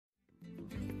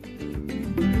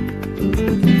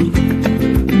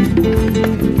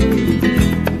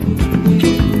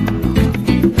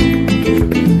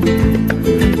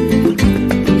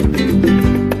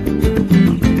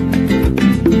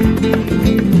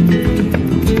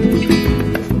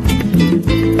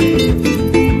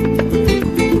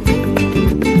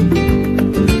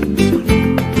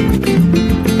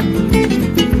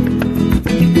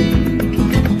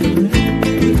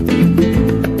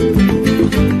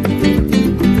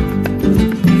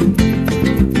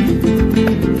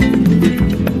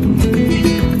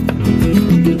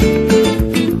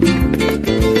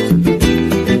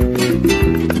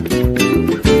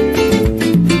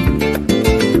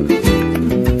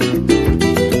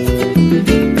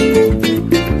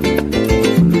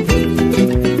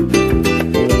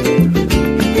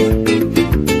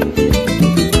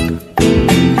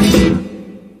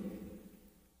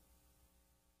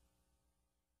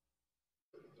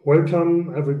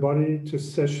Welcome everybody to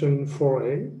session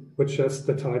 4A, which has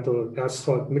the title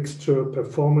Asphalt Mixture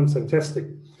Performance and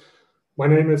Testing. My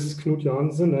name is Knut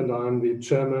Jansen and I'm the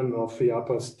chairman of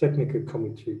EAPA's technical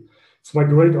committee. It's my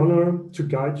great honor to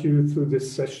guide you through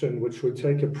this session, which will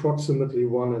take approximately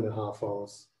 1.5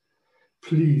 hours.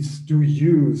 Please do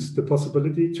use the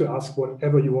possibility to ask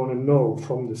whatever you want to know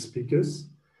from the speakers.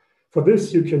 For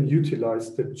this, you can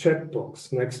utilize the chat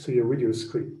box next to your video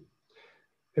screen.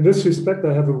 In this respect,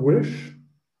 I have a wish.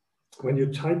 When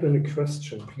you type in a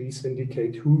question, please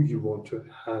indicate who you want to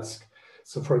ask.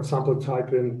 So for example,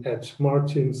 type in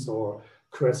 @Martins or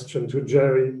question to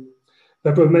Jerry.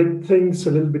 That will make things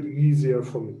a little bit easier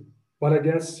for me. But I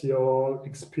guess you all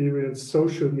experience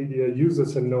social media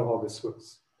users and know how this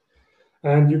works.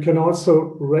 And you can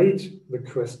also rate the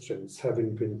questions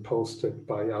having been posted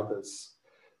by others.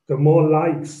 The more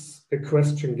likes a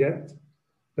question gets,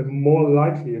 the more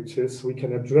likely it is we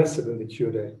can address it in the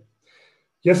Q&A.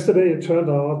 Yesterday, it turned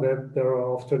out that there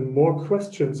are often more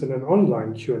questions in an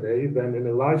online Q&A than in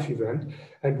a live event,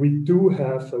 and we do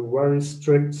have a very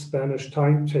strict Spanish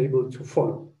timetable to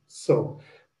follow. So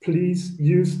please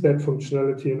use that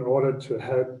functionality in order to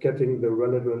help getting the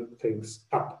relevant things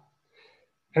up.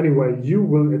 Anyway, you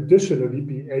will additionally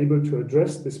be able to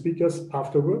address the speakers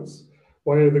afterwards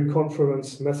via the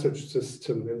conference message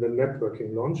system in the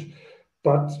networking launch.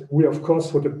 But we, of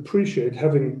course, would appreciate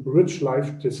having rich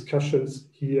live discussions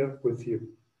here with you.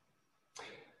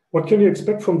 What can you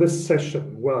expect from this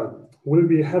session? Well, we'll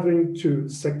be having 2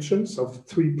 sections of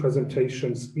 3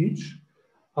 presentations each.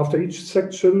 After each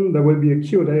section, there will be a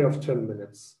Q&A of 10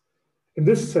 minutes. In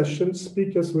this session,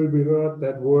 speakers will be heard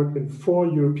that work in 4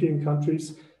 European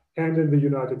countries and in the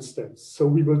United States. So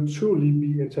we will truly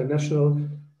be international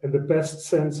in the best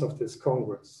sense of this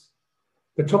Congress.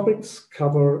 The topics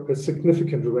cover a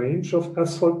significant range of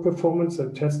asphalt performance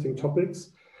and testing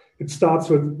topics. It starts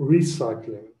with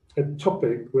recycling, a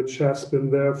topic which has been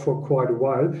there for quite a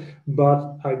while,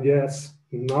 but I guess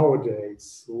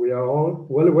nowadays we are all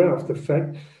well aware of the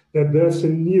fact that there's a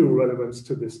new relevance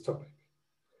to this topic.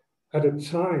 At a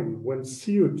time when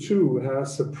CO2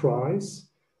 has a price,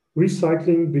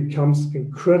 recycling becomes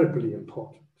incredibly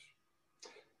important.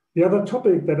 The other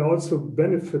topic that also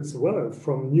benefits well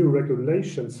from new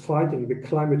regulations fighting the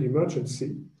climate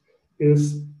emergency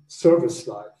is service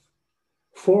life.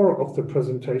 4 of the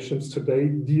presentations today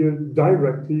deal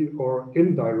directly or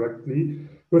indirectly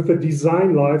with the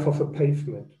design life of a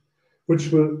pavement,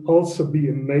 which will also be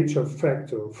a major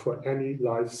factor for any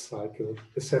life cycle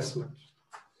assessment.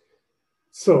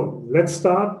 So let's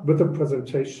start with the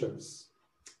presentations.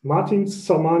 Martins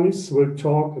Sarmanis will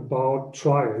talk about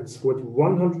trials with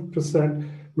 100%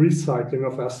 recycling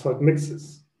of asphalt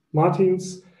mixes.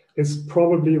 Martins is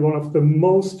probably one of the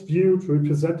most viewed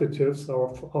representatives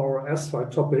of our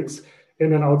asphalt topics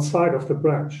in and outside of the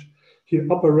branch. He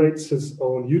operates his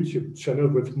own YouTube channel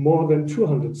with more than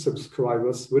 200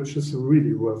 subscribers, which is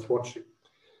really worth watching.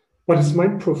 But his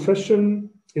main profession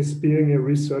is being a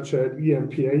researcher at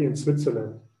EAPA in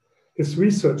Switzerland. His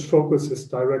research focus is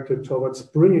directed towards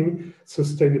bringing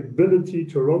sustainability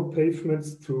to road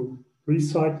pavements through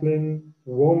recycling,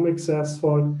 warm mix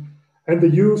asphalt, and the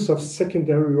use of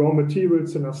secondary raw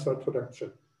materials in asphalt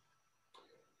production.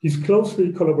 He's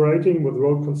closely collaborating with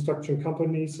road construction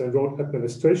companies and road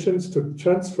administrations to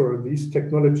transfer these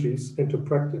technologies into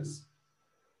practice.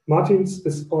 Martins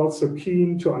is also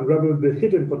keen to unravel the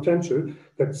hidden potential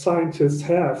that scientists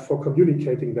have for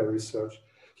communicating their research.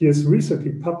 He has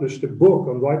recently published a book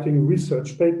on writing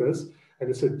research papers and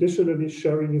is additionally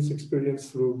sharing his experience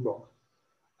through a blog.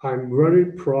 I'm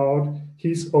very proud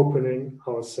he's opening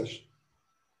our session.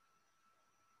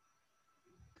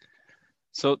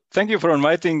 So thank you for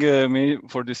inviting me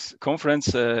for this conference.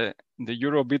 The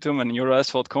Eurobitume and Euro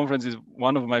Asphalt Conference is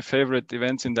one of my favorite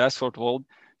events in the asphalt world.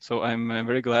 So I'm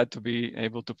very glad to be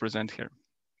able to present here.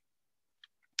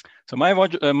 So my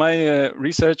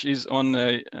research is on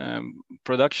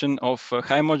production of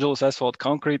high modulus asphalt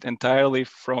concrete entirely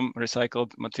from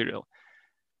recycled material.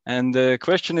 And the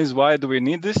question is, why do we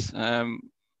need this?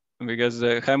 Because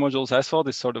high modulus asphalt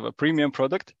is sort of a premium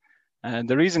product. And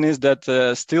the reason is that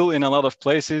still in a lot of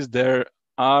places, there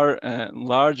are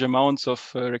large amounts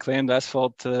of reclaimed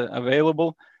asphalt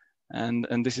available.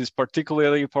 And this is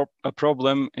particularly a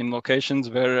problem in locations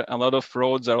where a lot of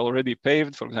roads are already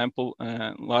paved, for example,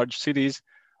 large cities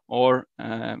or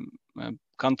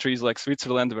countries like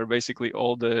Switzerland, where basically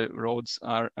all the roads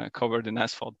are covered in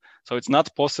asphalt. So it's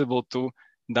not possible to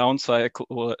downgrade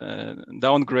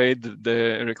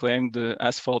the reclaimed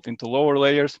asphalt into lower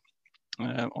layers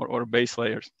or base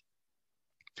layers.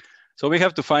 So we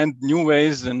have to find new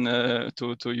ways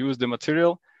to use the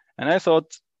material. And I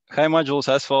thought high modulus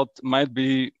asphalt might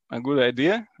be a good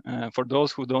idea. For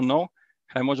those who don't know,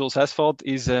 high modulus asphalt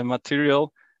is a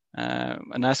material,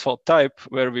 an asphalt type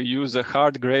where we use a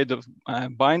hard grade of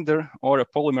binder or a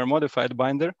polymer modified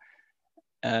binder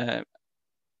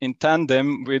in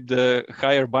tandem with the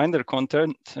higher binder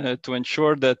content to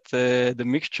ensure that the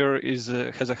mixture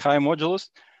has a high modulus.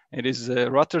 It is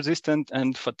rot resistant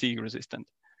and fatigue resistant.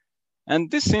 And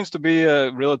this seems to be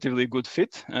a relatively good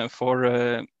fit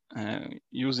for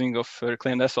using of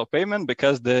reclaimed asphalt pavement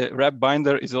because the wrap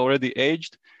binder is already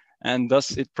aged and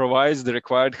thus it provides the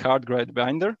required hard grade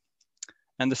binder.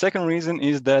 And the second reason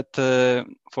is that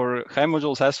for high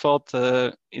modulus asphalt,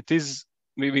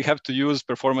 we have to use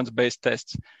performance-based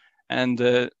tests. And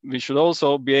we should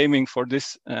also be aiming for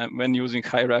this when using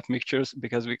high wrap mixtures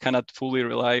because we cannot fully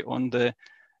rely on the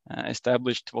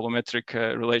established volumetric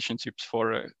relationships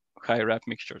for high wrap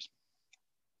mixtures.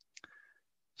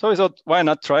 So I thought, why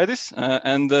not try this?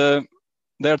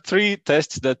 There are three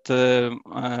tests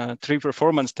three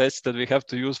performance tests that we have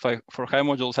to use for high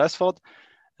modulus asphalt.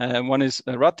 One is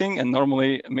rutting, and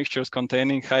normally mixtures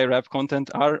containing high wrap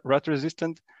content are rut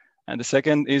resistant. And the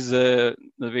second is that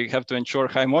we have to ensure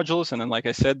high modulus, and then, like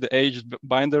I said, the aged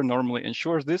binder normally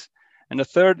ensures this. And the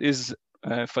third is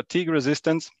fatigue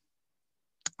resistance.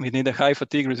 We need a high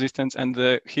fatigue resistance,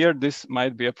 and here this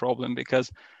might be a problem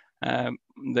because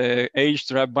the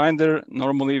aged wrap binder,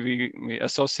 normally we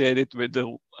associate it with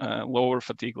the lower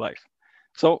fatigue life.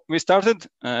 So we started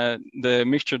the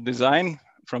mixture design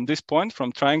from this point,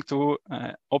 from trying to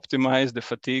optimize the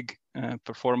fatigue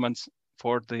performance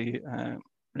for the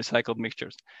recycled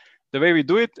mixtures. The way we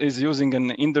do it is using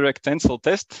an indirect tensile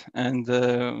test, and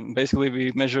basically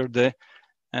we measure the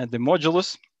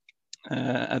modulus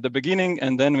at the beginning,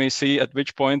 and then we see at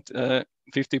which point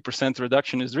 50%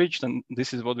 reduction is reached, and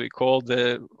this is what we call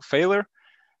the failure.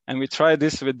 And we try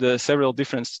this with several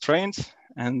different strains,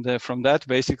 and from that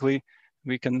basically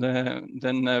we can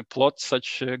then plot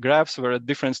such graphs where at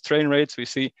different strain rates we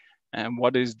see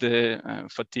what is the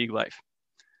fatigue life.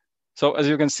 So as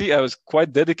you can see, I was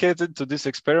quite dedicated to this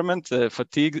experiment.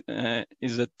 Fatigue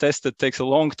is a test that takes a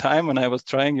long time, and I was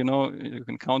trying, you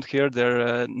can count here,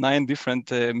 there are 9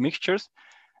 different mixtures,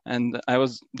 and I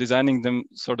was designing them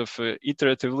sort of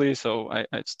iteratively. So I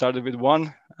started with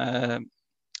one.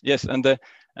 Yes, and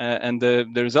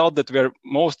the result that we're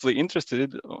mostly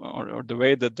interested in, or the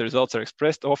way that the results are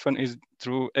expressed often, is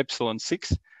through epsilon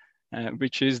 6,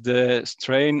 which is the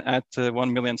strain at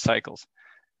 1 million cycles.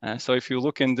 So if you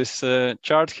look in this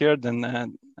chart here,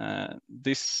 then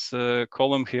this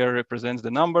column here represents the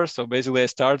numbers. So basically I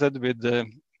started with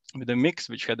the mix,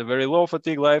 which had a very low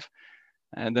fatigue life.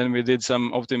 And then we did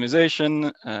some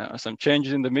optimization, some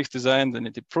changes in the mix design, then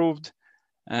it improved.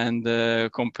 And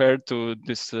compared to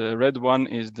this red one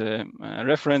is the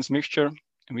reference mixture.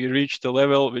 We reached a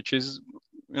level which is,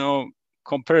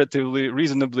 comparatively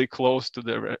reasonably close to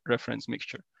the reference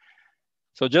mixture.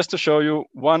 So just to show you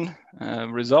one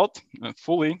result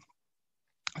fully.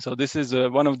 So this is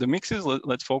one of the mixes.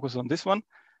 Let's focus on this one.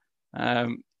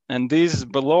 And these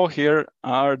below here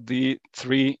are the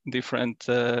 3 different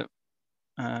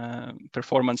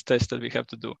performance tests that we have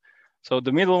to do. So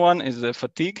the middle one is the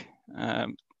fatigue.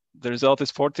 The result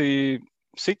is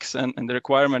 46 and the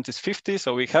requirement is 50.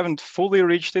 So we haven't fully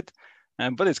reached it,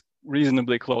 but it's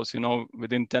reasonably close,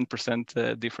 within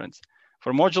 10% difference.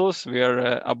 For modulus, we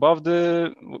are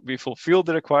we fulfill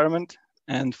the requirement.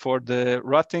 And for the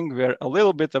rutting, we're a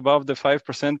little bit above the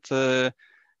 5%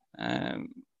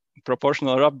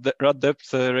 proportional rut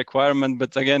depth requirement.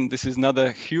 But again, this is not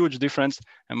a huge difference.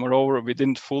 And moreover, we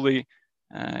didn't fully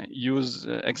use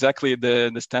exactly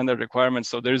the standard requirements.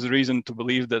 So there's a reason to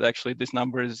believe that actually this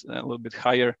number is a little bit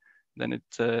higher than it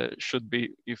should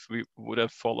be if we would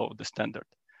have followed the standard.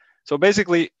 So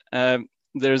basically,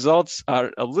 the results are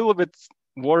a little bit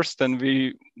worse than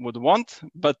we would want,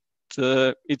 but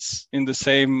it's in the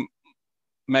same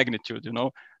magnitude,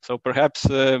 So perhaps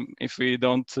if we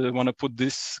don't want to put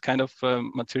this kind of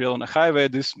material on a highway,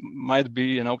 this might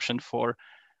be an option for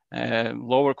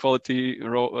lower quality,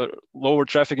 lower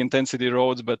traffic intensity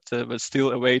roads, but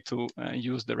still a way to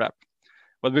use the wrap.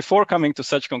 But before coming to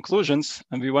such conclusions,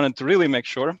 and we wanted to really make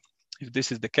sure if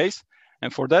this is the case,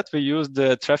 and for that, we used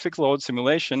the traffic load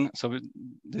simulation. So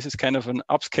this is kind of an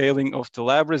upscaling of the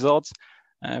lab results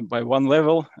by one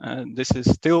level. This is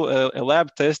still a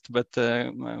lab test, but a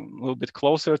little bit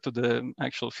closer to the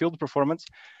actual field performance.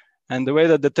 And the way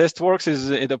that the test works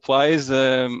is it applies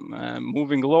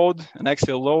moving load, an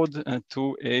axial load,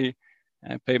 to a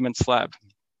pavement slab.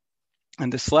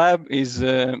 And the slab is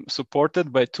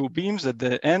supported by 2 beams at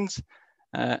the ends.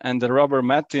 and the rubber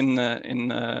mat in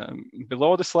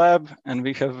below the slab, and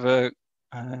we have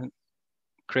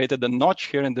created a notch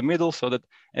here in the middle so that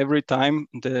every time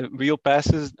the wheel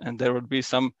passes, and there would be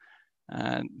some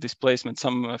displacement,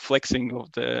 some flexing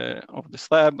of the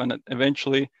slab, and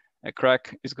eventually a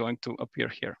crack is going to appear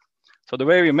here. So the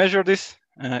way we measure this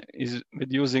is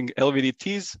with using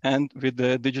LVDTs and with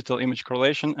the digital image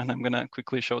correlation, and I'm gonna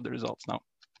quickly show the results now.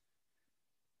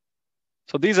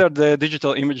 So these are the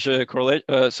digital image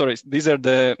these are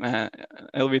the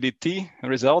LVDT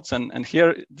results, and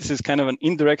here this is kind of an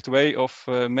indirect way of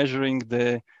measuring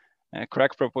the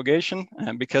crack propagation,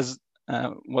 because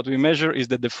what we measure is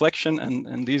the deflection,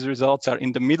 and these results are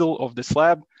in the middle of the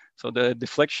slab, so the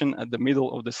deflection at the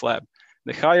middle of the slab.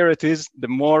 The higher it is, the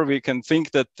more we can think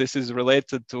that this is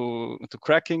related to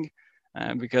cracking,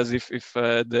 because if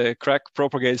the crack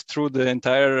propagates through the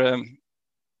entire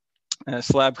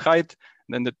slab height,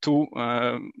 then the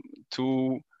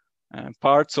two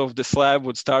parts of the slab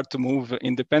would start to move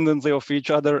independently of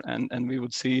each other, and we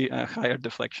would see a higher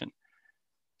deflection.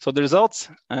 So the results,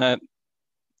 the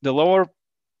lower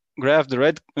graph, the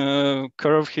red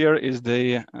curve here is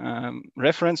the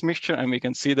reference mixture, and we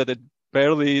can see that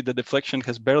the deflection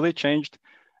has barely changed.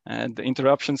 And the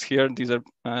interruptions here, these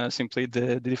are simply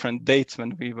the different dates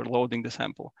when we were loading the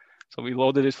sample. So we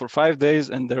loaded it for 5 days,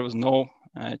 and there was no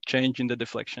change in the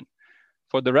deflection.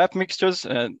 For the wrap mixtures,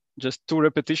 just 2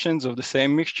 repetitions of the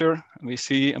same mixture, we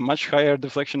see a much higher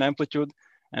deflection amplitude,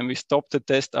 and we stopped the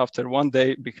test after 1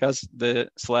 day because the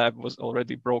slab was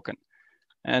already broken.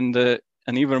 And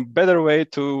an even better way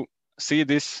to see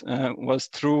this was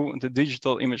through the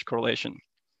digital image correlation.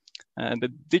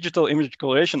 The digital image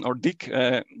correlation, or DIC,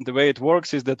 the way it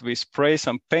works is that we spray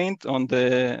some paint on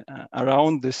the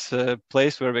around this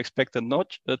place where we expect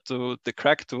the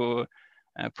crack to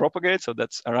propagate, so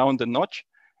that's around the notch,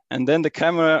 and then the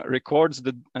camera records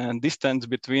the distance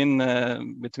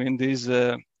between these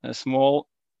small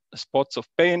spots of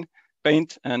paint,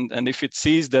 and if it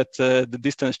sees that the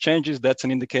distance changes, that's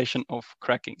an indication of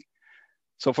cracking.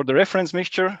 So for the reference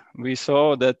mixture, we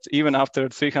saw that even after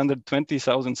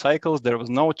 320,000 cycles, there was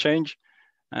no change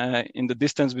in the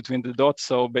distance between the dots.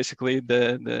 So basically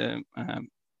the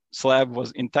slab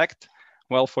was intact.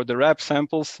 While for the wrap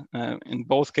samples, in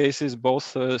both cases,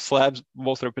 both slabs,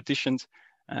 both repetitions,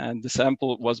 the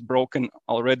sample was broken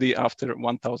already after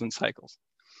 1,000 cycles.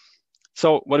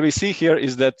 So what we see here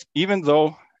is that even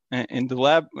though in the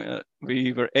lab,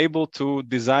 we were able to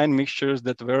design mixtures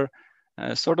that were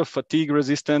sort of fatigue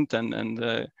resistant,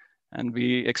 and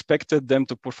we expected them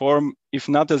to perform, if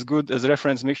not as good as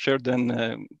reference mixture,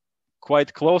 then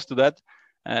quite close to that.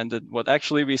 And what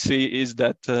actually we see is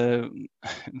that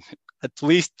at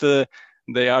least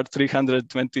they are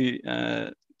 320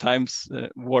 times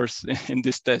worse in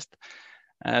this test.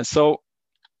 So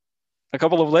a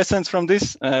couple of lessons from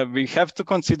this, we have to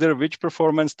consider which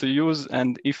performance to use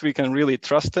and if we can really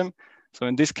trust them. So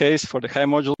in this case, for the high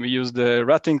module, we use the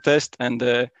rutting test and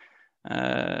the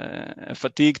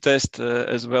fatigue test,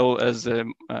 as well as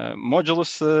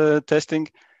modulus testing.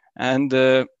 And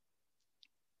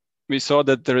we saw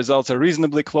that the results are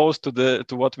reasonably close to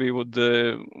what we would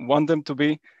want them to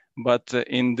be. But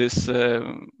in this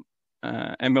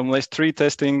MMLS3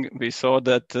 testing, we saw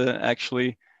that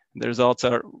actually the results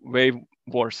are way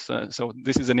worse. So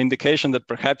this is an indication that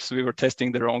perhaps we were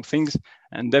testing the wrong things,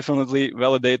 and definitely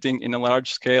validating in a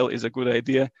large scale is a good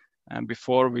idea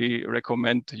before we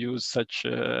recommend to use such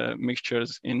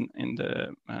mixtures in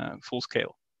the full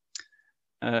scale.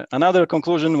 Another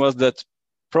conclusion was that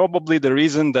probably the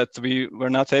reason that we were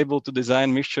not able to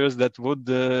design mixtures that would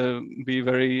be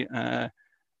very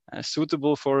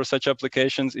suitable for such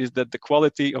applications is that the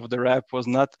quality of the wrap was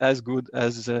not as good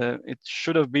as it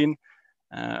should have been.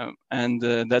 And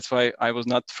that's why I was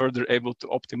not further able to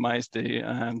optimize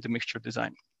the mixture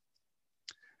design.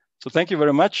 So thank you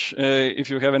very much. If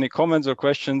you have any comments or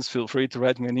questions, feel free to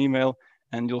write me an email,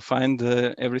 and you'll find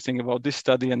everything about this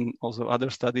study and also other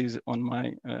studies on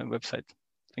my website.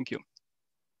 Thank you.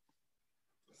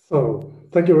 So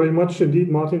thank you very much indeed,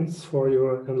 Martins, for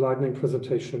your enlightening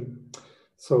presentation.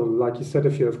 So like you said,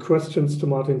 if you have questions to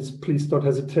Martins, please don't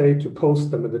hesitate to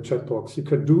post them in the chat box. You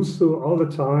can do so all the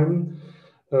time,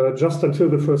 just until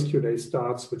the first Q&A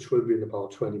starts, which will be in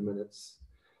about 20 minutes.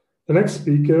 The next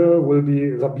speaker will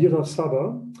be Rabira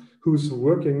Saba, who's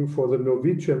working for the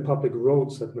Norwegian Public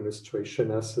Roads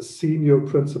Administration as a senior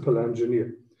principal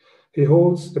engineer. He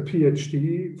holds a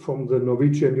PhD from the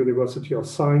Norwegian University of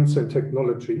Science and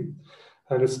Technology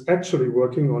and is actually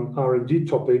working on R&D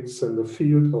topics in the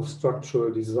field of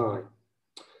structural design.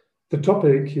 The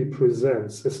topic he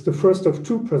presents is the first of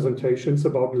 2 presentations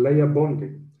about layer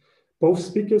bonding, Both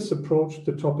speakers approached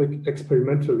the topic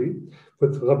experimentally,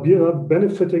 with Rabira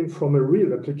benefiting from a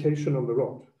real application on the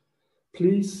road.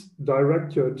 Please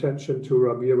direct your attention to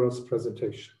Rabira's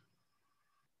presentation.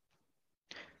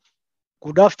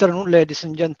 Good afternoon, ladies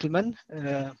and gentlemen.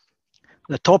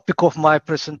 The topic of my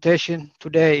presentation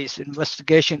today is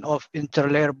investigation of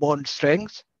interlayer bond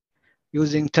strength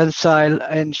using tensile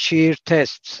and shear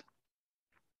tests.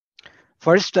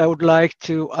 First, I would like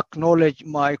to acknowledge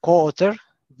my co-author,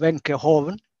 Wenche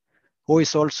Hoven, who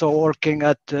is also working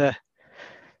at the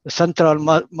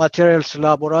Central Materials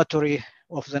Laboratory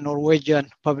of the Norwegian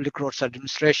Public Roads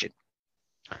Administration.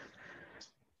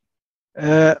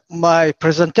 My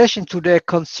presentation today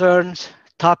concerns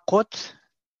tack coat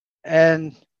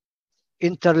and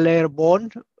interlayer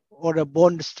bond, or the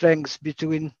bond strengths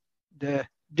between the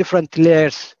different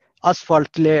layers, asphalt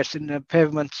layers in the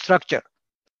pavement structure.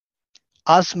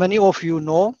 As many of you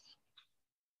know,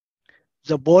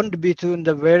 the bond between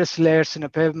the various layers in a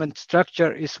pavement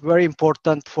structure is very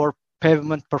important for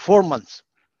pavement performance.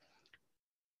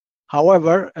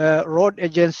 However, road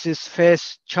agencies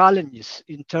face challenges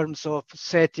in terms of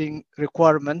setting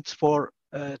requirements for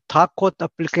tack coat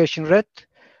application rate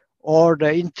or the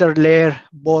interlayer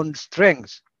bond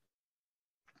strength.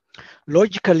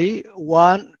 Logically,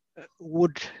 one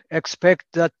would expect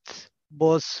that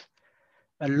both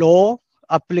a low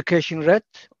application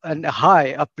rate and a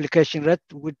high application rate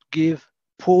would give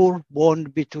poor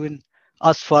bond between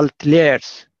asphalt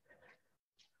layers,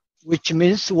 which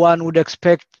means one would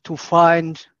expect to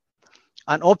find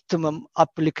an optimum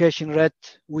application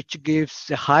rate which gives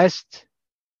the highest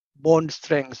bond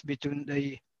strength between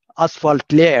the asphalt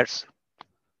layers.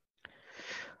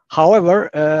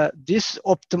 However, this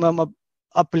optimum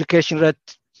application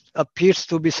rate appears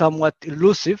to be somewhat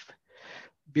elusive,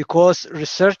 because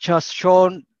research has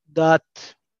shown that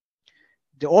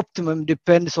the optimum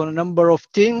depends on a number of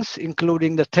things,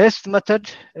 including the test method.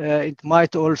 It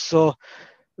might also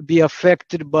be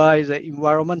affected by the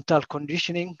environmental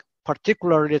conditioning,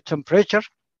 particularly temperature.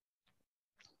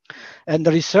 And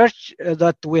the research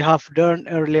that we have done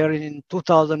earlier in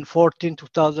 2014,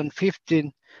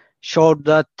 2015 showed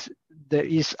that there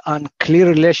is an unclear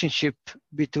relationship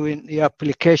between the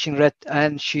application rate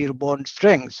and shear bond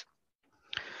strength.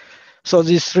 So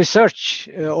this research,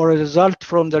 or a result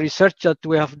from the research that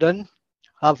we have done,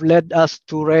 have led us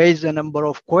to raise a number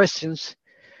of questions,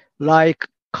 like,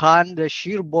 can the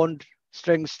shear bond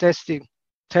strength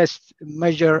test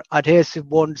measure adhesive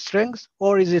bond strength,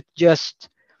 or is it just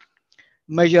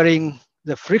measuring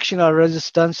the frictional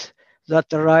resistance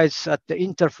that arises at the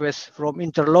interface from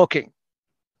interlocking?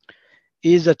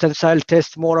 Is the tensile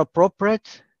test more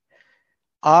appropriate?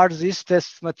 Are these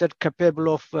test methods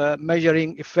capable of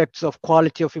measuring effects of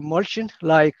quality of emulsion,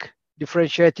 like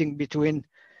differentiating between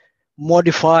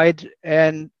modified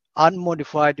and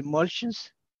unmodified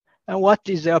emulsions? And what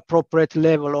is the appropriate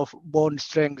level of bond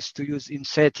strength to use in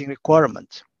setting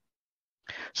requirements?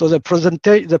 So the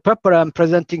paper I'm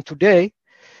presenting today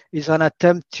is an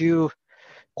attempt to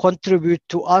contribute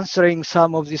to answering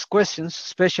some of these questions,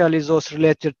 especially those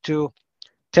related to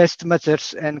test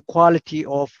methods and quality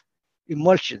of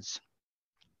emulsions.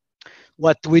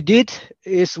 What we did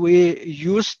is we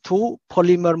used two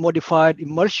polymer modified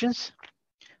emulsions,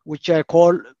 which I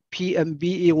call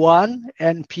PMBE1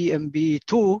 and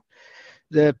PMBE2.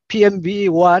 The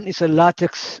PMBE1 is a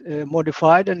latex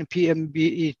modified, and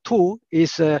PMBE2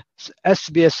 is a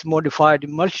SBS modified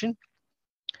emulsion.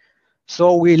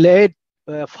 So we laid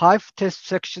 5 test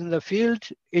sections in the field,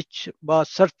 each about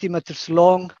 30 meters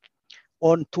long,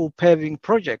 on 2 paving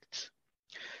projects.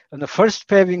 On the first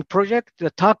paving project, the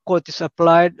tack coat is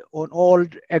applied on all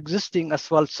existing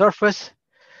asphalt surface,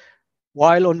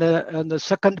 while on the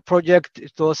second project,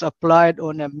 it was applied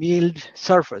on a milled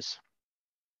surface.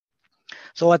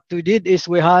 So what we did is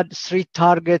we had 3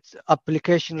 target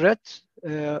application rates,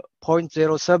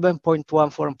 0.07,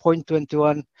 0.14, and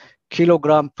 0.21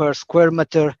 kilogram per square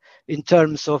meter in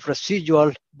terms of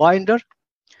residual binder.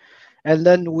 And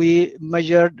then we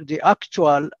measured the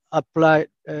actual applied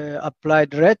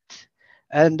rate.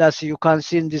 And as you can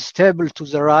see in this table to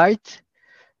the right,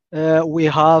 we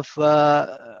have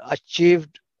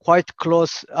achieved quite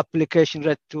close application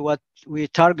rate to what we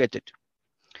targeted.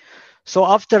 So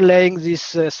after laying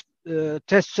these test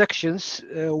sections,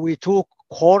 we took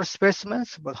core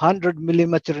specimens, about 100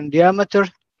 millimeter in diameter,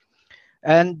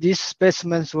 and these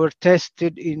specimens were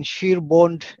tested in shear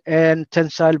bond and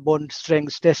tensile bond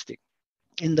strength testing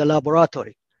in the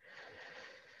laboratory.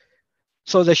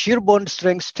 So the shear bond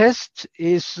strength test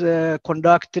is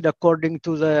conducted according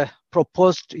to the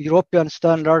proposed European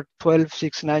standard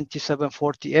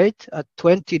 12697/48 at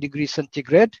 20 degrees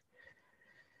centigrade.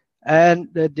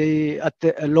 and at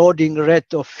the loading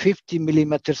rate of 50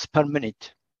 millimeters per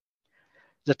minute.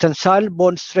 The tensile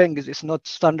bond strength is not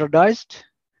standardized,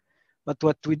 but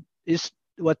what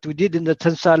we did in the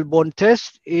tensile bond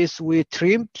test is we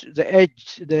trimmed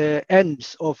the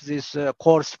ends of these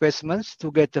core specimens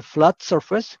to get a flat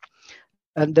surface,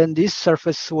 and then these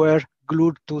surfaces were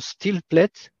glued to steel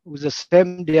plates with the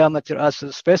same diameter as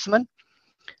the specimen,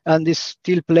 and these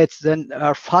steel plates then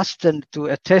are fastened to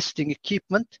a testing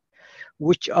equipment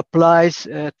which applies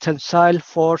tensile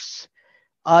force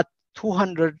at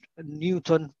 200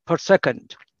 Newton per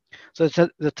second. So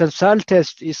the tensile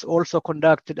test is also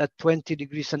conducted at 20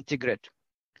 degrees centigrade.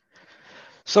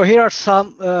 So here are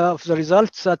some of the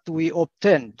results that we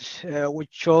obtained, which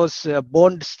shows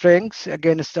bond strength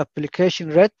against application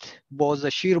rate, both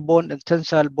the shear bond and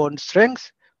tensile bond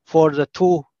strength for the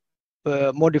two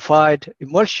modified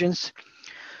emulsions.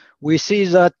 We see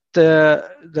that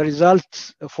the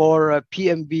results for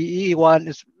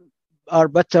PMBE1 are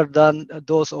better than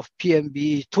those of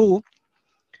PMBE2.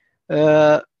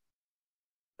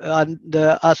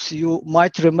 As you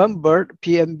might remember,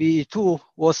 PMBE2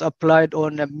 was applied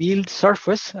on a milled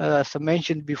surface, as I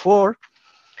mentioned before.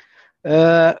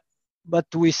 But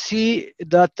we see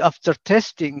that after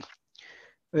testing,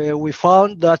 we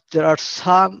found that there are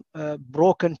some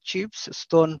broken chips,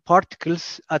 stone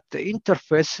particles at the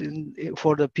interface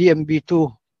for the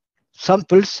PMBE2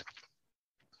 samples,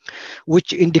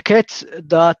 which indicates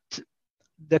that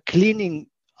the cleaning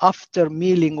after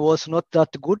milling was not that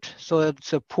good. So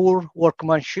it's a poor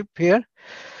workmanship here.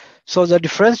 So the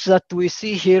difference that we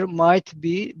see here might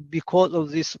be because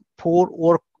of this poor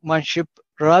workmanship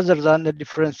rather than the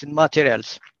difference in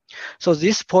materials. So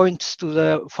this points to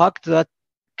the fact that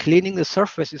cleaning the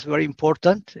surface is very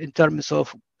important in terms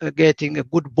of getting a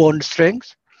good bond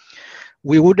strength.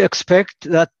 We would expect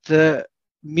that the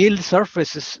milled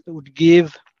surfaces would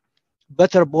give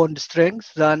better bond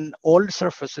strength than old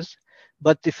surfaces,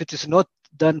 but if it is not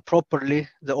done properly,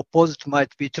 the opposite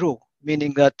might be true,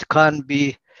 meaning that can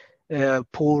be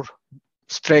poor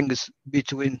strength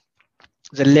between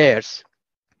the layers.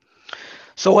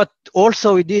 So what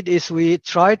also we did is we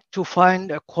tried to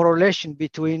find a correlation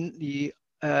between the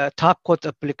top coat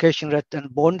application rate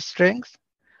and bond strength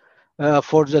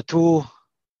for the two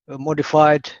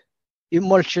modified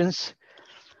emulsions.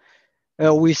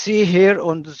 We see here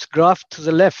on this graph to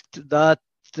the left that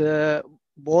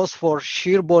both for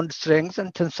shear bond strength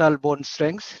and tensile bond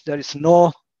strength, there is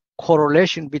no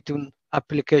correlation between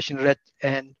application rate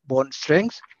and bond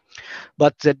strength.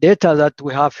 But the data that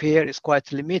we have here is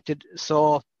quite limited.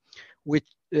 So we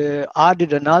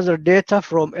added another data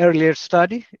from earlier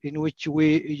study in which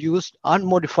we used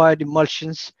unmodified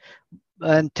emulsions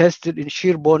and tested in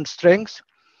shear bond strength.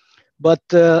 But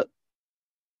the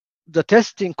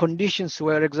testing conditions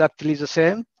were exactly the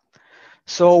same.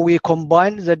 So we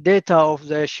combined the data of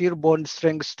the shear bond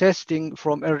strength testing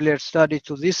from earlier study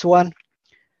to this one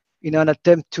in an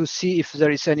attempt to see if there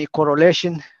is any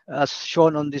correlation as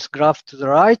shown on this graph to the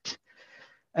right.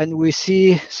 And we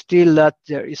see still that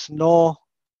there is no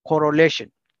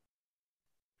correlation.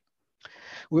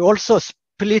 We also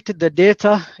split the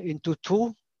data into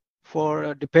two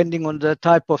for depending on the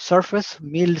type of surface,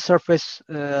 milled surface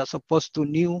as opposed to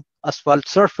new asphalt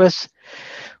surface.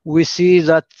 We see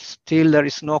that still there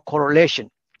is no correlation.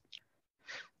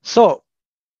 So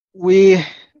we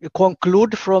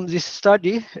conclude from this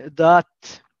study that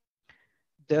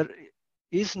there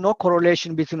is no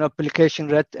correlation between application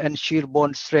rate and shear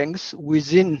bond strength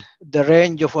within the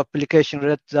range of application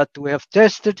rate that we have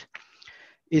tested.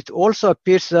 It also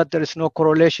appears that there is no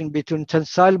correlation between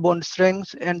tensile bond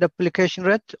strength and application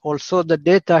rate. Also, the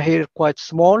data here quite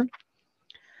small.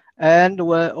 And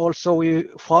also we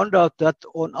found out that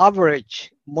on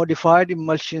average, modified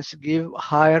emulsions give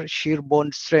higher shear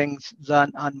bond strength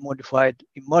than unmodified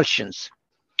emulsions.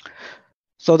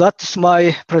 So that's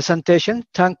my presentation.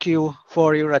 Thank you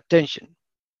for your attention.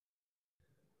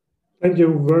 Thank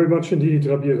you very much indeed,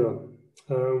 Rabira.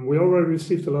 We already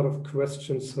received a lot of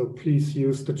questions, so please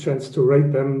use the chance to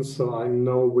rate them so I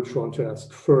know which one to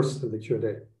ask first in the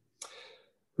Q&A.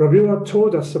 Rabira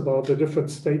told us about the different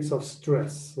states of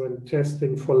stress when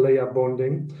testing for layer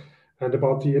bonding and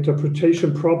about the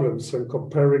interpretation problems when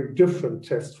comparing different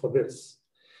tests for this.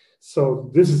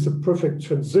 So this is a perfect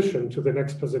transition to the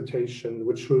next presentation,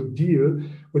 which will deal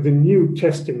with a new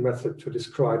testing method to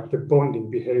describe the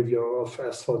bonding behavior of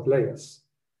asphalt layers.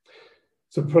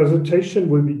 The presentation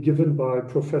will be given by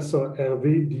Professor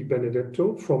Hervé Di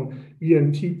Benedetto from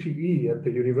ENTPE at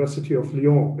the University of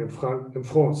Lyon in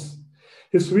France.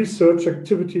 His research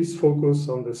activities focus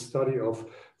on the study of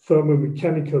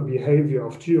thermomechanical behavior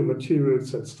of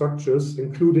geomaterials and structures,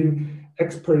 including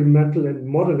experimental and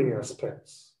modeling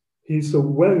aspects. He's a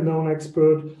well-known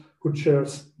expert who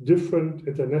chairs different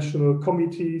international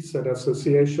committees and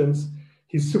associations.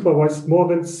 He supervised more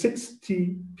than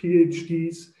 60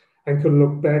 PhDs and can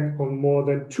look back on more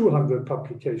than 200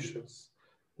 publications.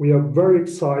 We are very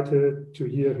excited to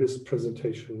hear his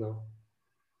presentation now.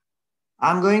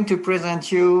 I'm going to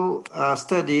present you a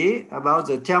study about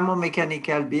the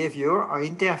thermomechanical behavior or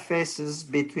interfaces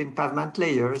between pavement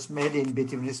layers made in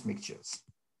bituminous mixtures.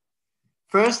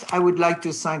 First, I would like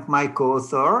to thank my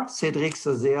co-author, Cédric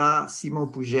Sozea, Simon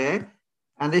Pouget,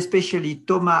 and especially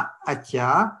Thomas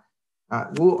Attia,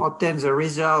 who obtained the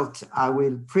result I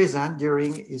will present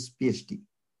during his PhD.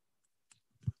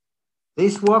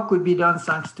 This work could be done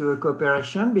thanks to a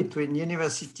cooperation between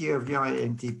University of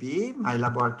Lyon NTP, my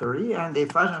laboratory, and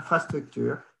Eiffage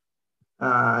Infrastructure.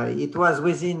 It was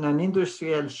within an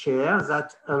industrial share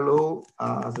that allowed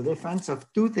the defense of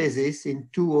 2 theses in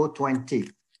 2020.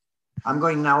 I'm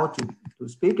going now to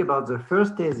speak about the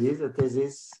first thesis, a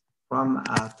thesis from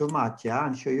Thomas Attia,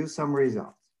 and show you some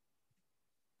results.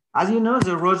 As you know,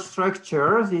 the road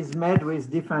structure is made with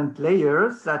different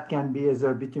layers that can be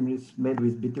either made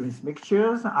with bituminous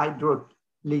mixtures,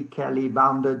 hydraulically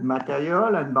bounded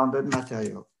material, and bonded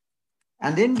material.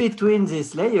 And in between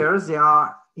these layers, there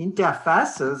are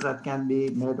interfaces that can be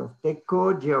made of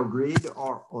teco, geogrid,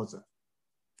 or other.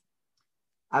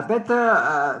 A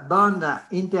better bond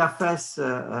interface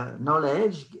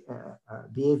knowledge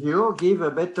behavior give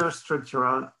a better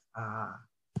structural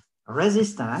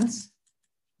resistance.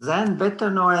 Then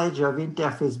better knowledge of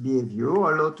interface behavior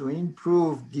allow to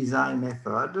improve design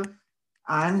method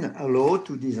and allow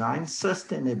to design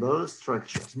sustainable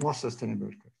structures, more sustainable.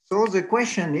 So the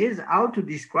question is how to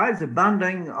describe the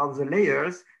bonding of the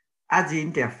layers at the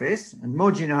interface, and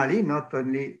more generally, not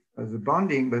only the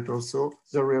bonding, but also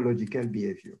the rheological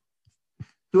behavior.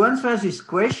 To answer this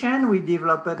question, we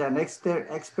developed an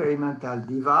experimental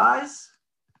device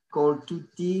called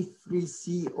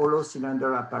 2T3C hollow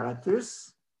cylinder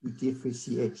apparatus,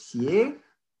 2T3C HCA,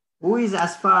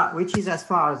 which is, as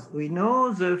far as we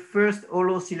know, the first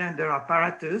hollow cylinder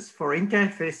apparatus for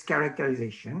interface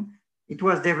characterization. It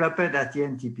was developed at the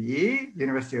NTPE,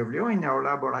 University of Lyon, in our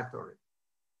laboratory.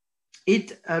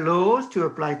 It allows to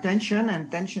apply tension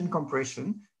and tension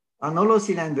compression on hollow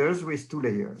cylinders with 2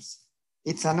 layers.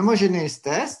 It's an homogeneous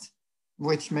test,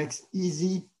 which makes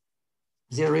easy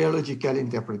the rheological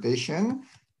interpretation.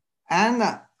 And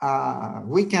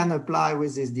we can apply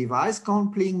with this device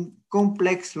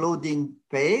complex loading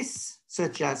pace,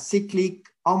 such as cyclic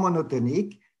or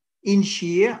monotonic, in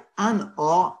shear and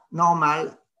or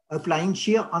normal, applying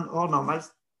shear and or normal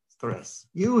stress.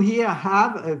 You here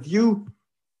have a view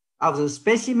of the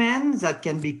specimen that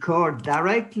can be cored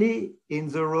directly in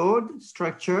the road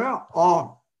structure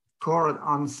or cored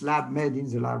on slab made in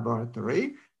the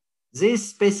laboratory. This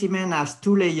specimen has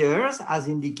 2 layers, as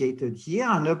indicated here,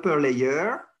 an upper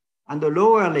layer and a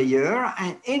lower layer,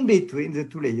 and in between the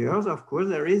 2 layers, of course,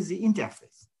 there is the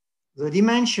interface. The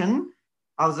dimension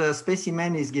of the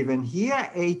specimen is given here.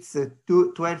 It's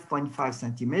 12.5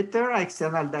 centimeter,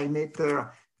 external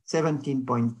diameter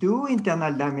 17.2,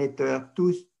 internal diameter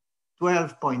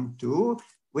 12.2,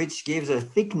 which gives a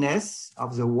thickness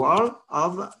of the wall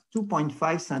of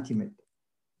 2.5 centimeters.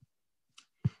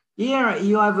 Here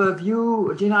you have a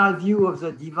general view of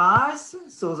the device.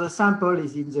 So the sample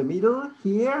is in the middle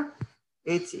here.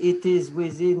 It is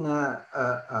within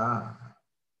a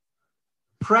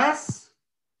press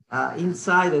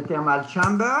inside a thermal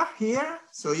chamber here.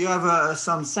 So you have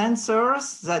some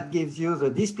sensors that gives you the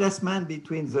displacement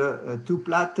between the 2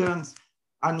 platens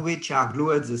on which are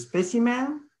glued the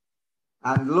specimen,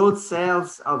 and load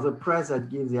cells of the press that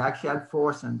give the axial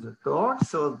force and the torque.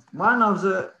 So one of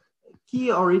the key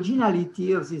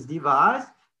originality of this device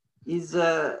is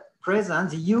the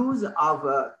use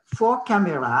of 4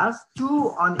 cameras,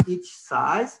 2 on each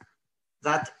side,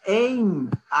 that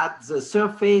aim at the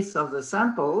surface of the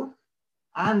sample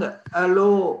and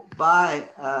allow by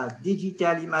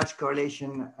digital image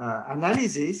correlation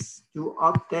analysis to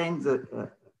obtain the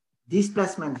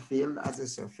displacement field at the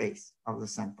surface of the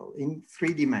sample in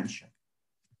 3 dimensions.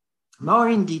 More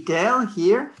in detail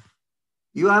here,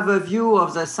 you have a view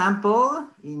of the sample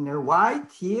in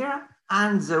white here,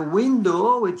 and the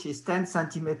window, which is 10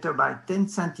 centimeter by 10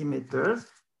 centimeters,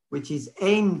 which is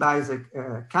aimed by the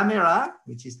camera,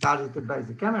 which is targeted by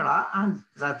the camera, and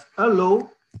that allow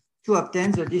to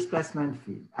obtain the displacement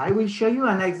field. I will show you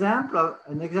an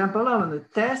example of a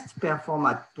test performed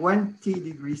at 20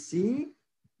 degrees C,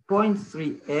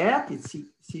 0.3 Hertz.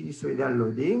 sinusoidal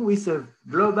loading with a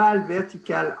global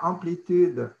vertical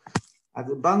amplitude at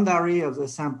the boundary of the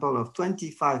sample of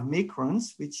 25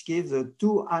 microns, which gives a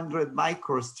 200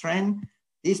 microstrain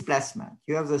displacement.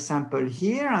 You have the sample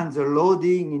here and the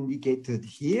loading indicated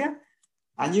here.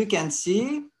 And you can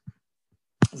see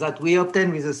that we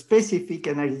obtain with a specific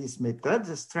analysis method,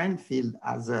 the strain field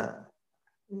as a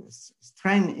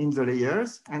strain in the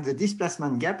layers and the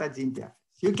displacement gap at the interface.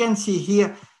 You can see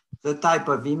here the type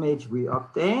of image we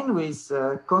obtain with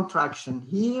contraction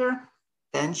here,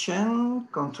 tension,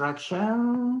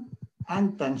 contraction,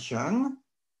 and tension.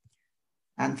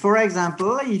 And for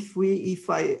example, if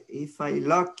I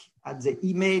look at the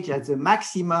image at the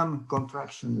maximum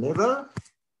contraction level,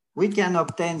 we can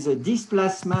obtain the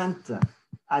displacement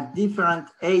at different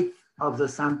heights of the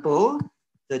sample,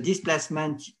 the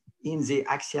displacement in the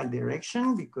axial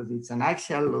direction because it's an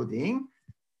axial loading.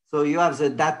 So you have the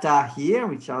data here,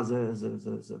 which are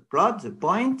the plot, the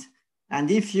point. And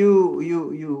if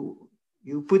you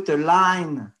put a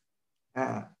line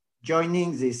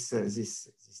joining this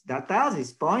data,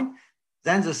 this point,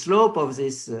 then the slope of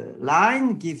this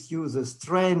line gives you the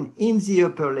strain in the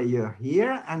upper layer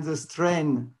here and the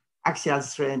strain, axial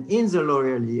strain in the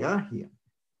lower layer here.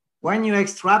 When you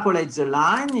extrapolate the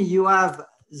line, you have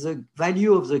the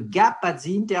value of the gap at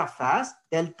the interface,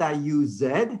 delta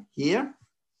UZ here,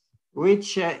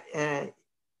 which the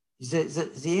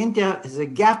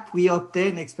gap we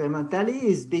obtain experimentally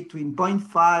is between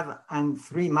 0.5 and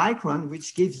 3 micron,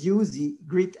 which gives you the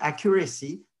grid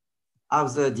accuracy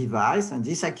of the device. And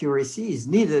this accuracy is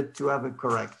needed to have a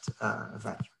correct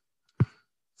value.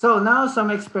 So now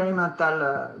some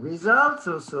experimental results.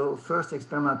 So first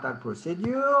experimental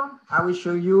procedure. I will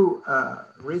show you a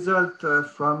result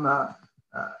from a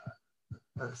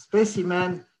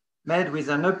specimen made with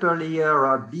an upper layer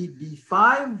of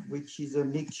BB5, which is a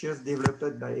mixture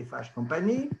developed by FH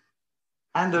company,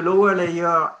 and a lower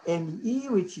layer ME,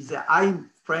 which is a high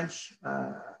French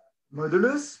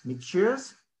modulus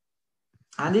mixtures.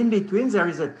 And in between, there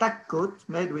is a tack coat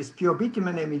made with pure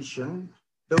bitumen emulsion.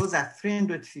 Those are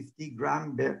 350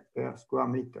 grams per square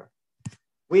meter.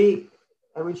 I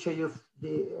will show you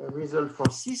the result for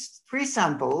 3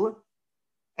 samples,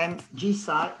 and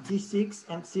G6,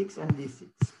 M6, and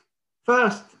D6.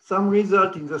 First, some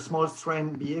result in the small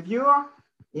strain behavior.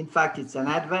 In fact, it's an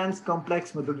advanced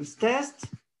complex modulus test.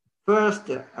 First,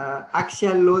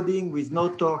 axial loading with no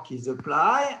torque is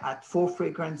applied at 4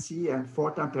 frequency and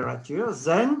 4 temperatures.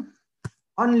 Then,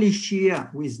 only shear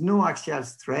with no axial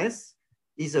stress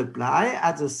is applied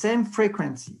at the same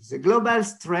frequency. The global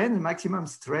strain, the maximum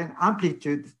strain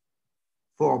amplitude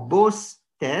for both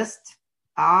tests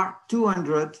are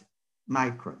 200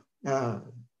 micro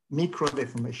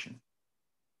deformation.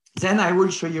 Then I will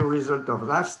show you a result of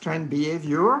live strain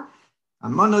behavior, a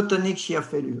monotonic shear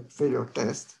failure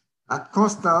test at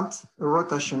constant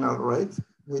rotational rate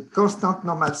with constant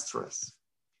normal stress.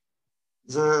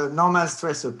 The normal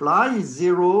stress applied is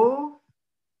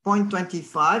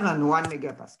 0.25 and 1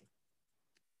 megapascal.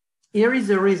 Here is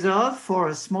the result for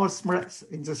a small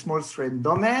in the small strain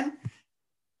domain.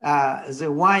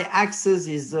 The y-axis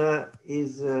is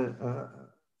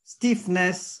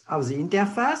stiffness of the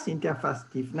interface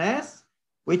stiffness,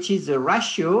 which is the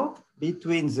ratio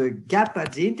between the gap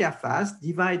at the interface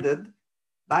divided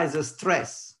by the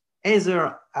stress,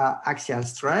 either axial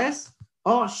stress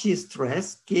or shear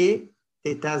stress, K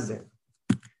theta Z.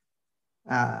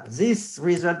 These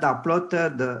results are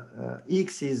plotted,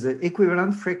 X is the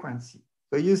equivalent frequency.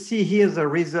 So you see here the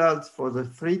results for the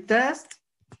 3 tests.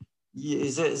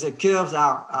 The curves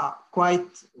are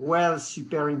quite well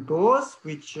superimposed,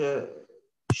 which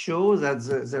shows that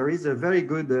there is a very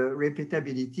good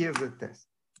repeatability of the test.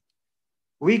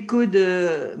 We could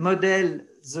model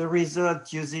the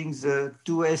result using the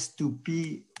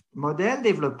 2S2P model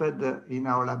developed in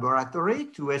our laboratory.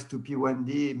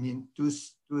 2S2P1D means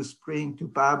 2 spring, 2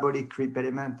 parabolic creep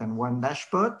element, and 1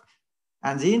 dashpot.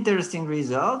 And the interesting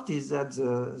result is that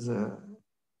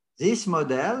this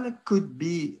model could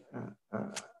be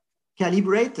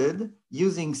calibrated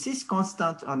using cis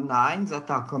constant on 9 that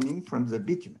are coming from the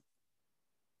bitumen.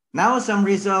 Now some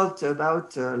results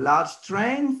about large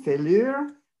strain failure.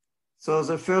 So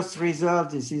the first result,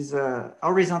 this is a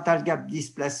horizontal gap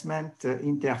displacement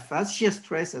interface, shear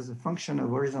stress as a function of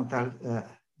horizontal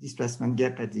displacement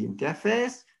gap at the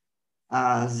interface,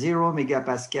 0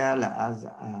 megapascal as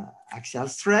axial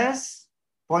stress,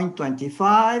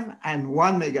 0.25 and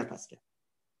 1 megapascal.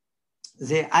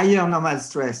 The higher normal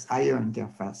stress, higher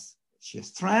interface shear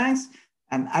strength,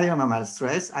 and higher normal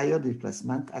stress, higher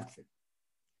displacement at failure.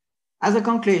 As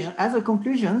a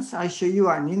conclusion, I show you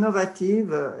an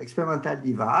innovative experimental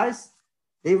device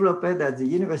developed at the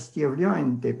University of Lyon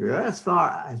in TPE. As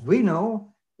far as we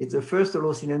know, it's the first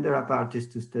hollow cylinder apparatus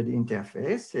to study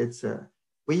interface.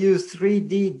 We use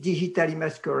 3D digital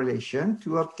image correlation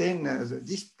to obtain the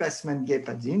displacement gap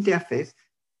at the interface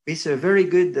with a very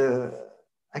good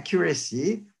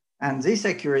accuracy. And this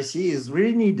accuracy is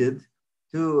really needed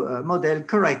to model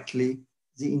correctly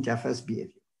the interface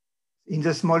behavior. In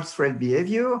the small thread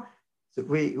behavior, so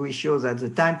we show that the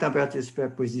time temperature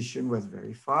superposition was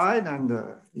verified and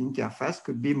the interface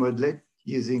could be modeled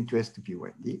using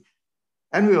 2s2p1d.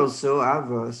 And we also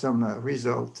have some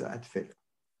results at failure.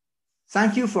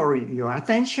 Thank you for your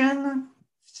attention.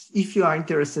 If you are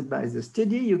interested by the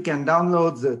study, you can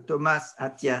download the Thomas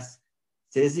Attias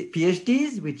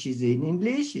PhDs, which is in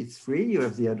English. It's free. You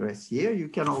have the address here. You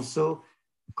can also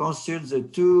consult the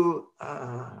two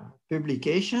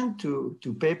publications,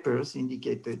 two papers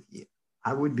indicated here.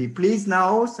 I would be pleased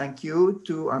now, thank you,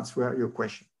 to answer your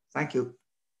question. Thank you.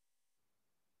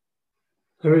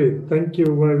 Harry, thank you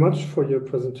very much for your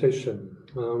presentation.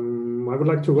 I would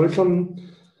like to welcome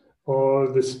all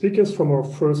the speakers from our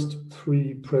first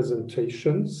three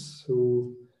presentations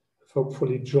who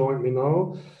hopefully join me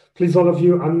now. Please, all of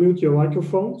you, unmute your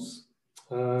microphones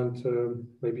and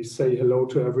maybe say hello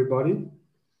to everybody.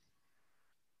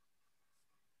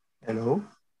 Hello.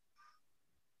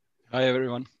 Hi,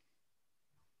 everyone.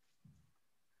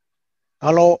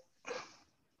 Hello.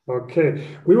 Okay,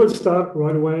 we will start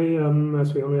right away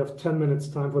as we only have 10 minutes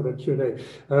time for the Q&A.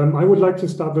 I would like to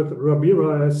start with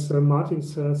Rabira, as Martin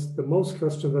says, the most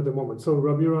questions at the moment. So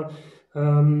Rabira,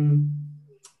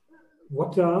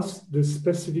 what does the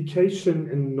specification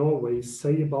in Norway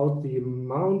say about the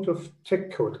amount of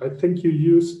tech code? I think you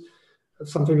used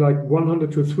something like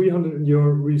 100 to 300 in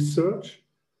your research.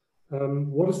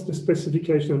 What is the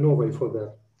specification in Norway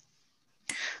for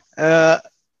that?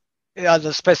 Yeah,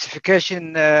 the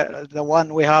specification, the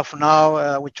one we have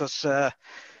now, which was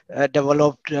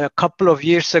developed a couple of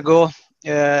years ago,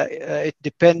 it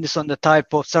depends on the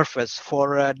type of surface.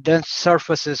 For dense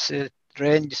surfaces, it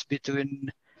ranges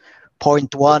between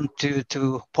 0.1 to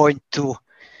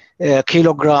 0.2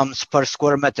 kilograms per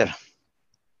square meter.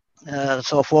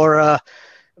 So for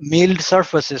mild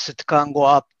surfaces, it can go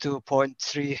up to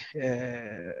 0.3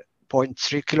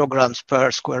 kilograms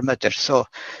per square meter. So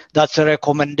that's a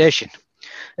recommendation.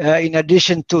 In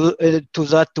addition to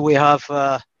that, we have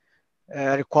a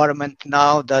requirement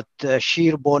now that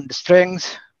shear bond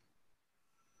strength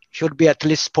should be at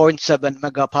least 0.7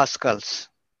 megapascals.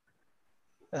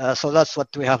 So that's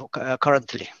what we have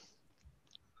currently.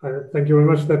 Thank you very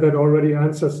much. That already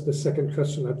answers the second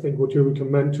question. I think, would you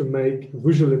recommend to make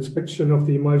visual inspection of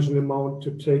the emulsion amount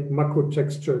to take macro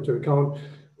texture into account,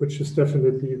 which is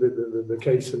definitely the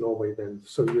case in Norway then.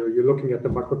 So you're looking at the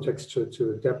macro texture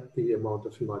to adapt the amount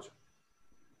of emulsion.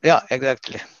 Yeah,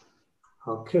 exactly.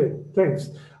 Okay, thanks.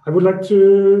 I would like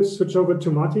to switch over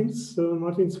to Martins.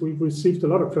 Martins, we've received a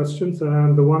lot of questions,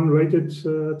 and the one rated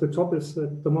at the top is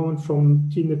at the moment from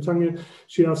Tine Tange.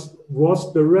 She asked,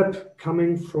 was the rep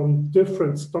coming from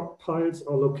different stockpiles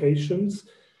or locations,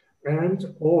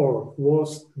 and or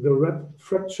was the rep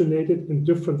fractionated in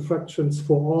different fractions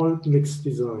for all mixed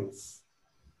designs?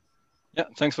 Yeah,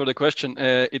 thanks for the question.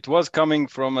 It was coming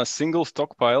from a single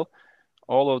stockpile.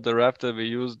 All of the rep that we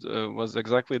used was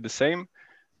exactly the same.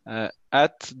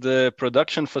 At the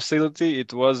production facility,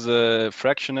 it was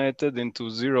fractionated into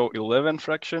 0.11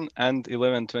 fraction and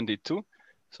 11.22.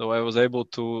 So I was able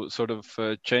to sort of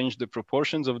change the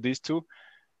proportions of these two.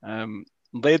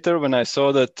 Later, when I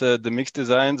saw that the mixed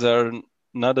designs are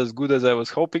not as good as I was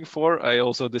hoping for, I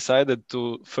also decided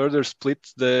to further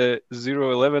split the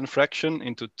 0.11 fraction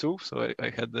into two. So I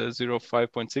had the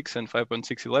 0.5.6 and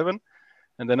 5.611.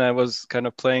 And then I was kind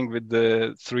of playing with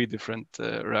the three different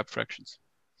wrap fractions.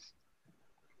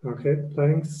 Okay,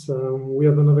 thanks. We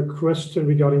have another question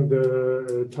regarding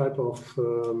the type of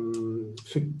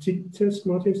fatigue test,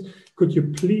 Martins. Could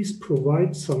you please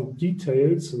provide some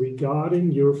details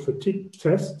regarding your fatigue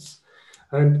tests,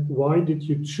 and why did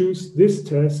you choose this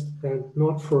test and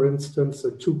not, for instance,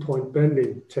 a two-point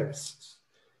bending test?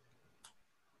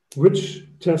 Which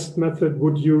test method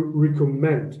would you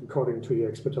recommend according to your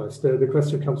expertise? The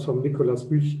question comes from Nicolas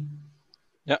Buch.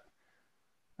 Yeah.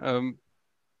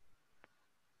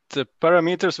 The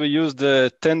parameters we used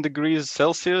 10 degrees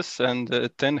Celsius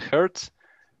and 10 Hertz.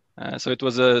 So it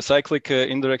was a cyclic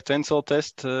indirect tensile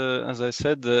test. As I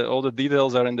said, all the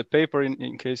details are in the paper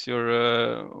in case you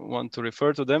want to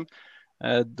refer to them.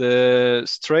 The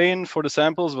strain for the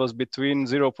samples was between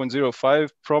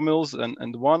 0.05 promils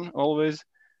and 1 always.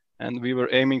 And we were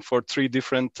aiming for three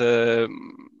different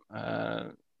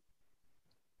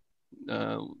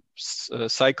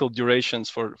cycle durations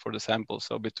for the sample.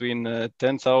 So between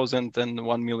 10,000 and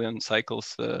 1 million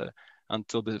cycles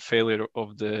until the failure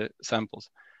of the samples.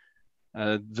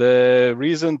 The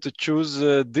reason to choose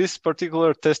this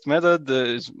particular test method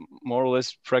is more or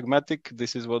less pragmatic.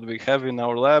 This is what we have in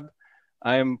our lab.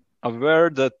 I am aware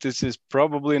that this is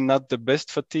probably not the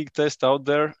best fatigue test out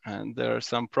there, and there are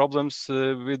some problems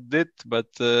with it, but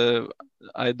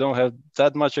I don't have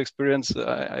that much experience.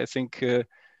 I think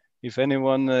if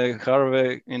anyone,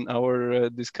 Harvey, in our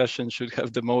discussion should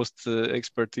have the most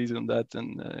expertise on that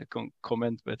and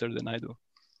comment better than I do.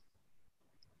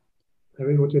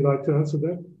 Harry, would you like to answer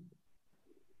that?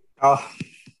 Oh,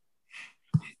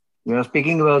 we are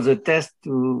speaking about the test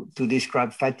to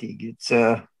describe fatigue. It's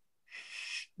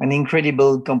an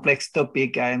incredible complex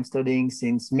topic I am studying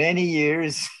since many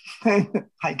years.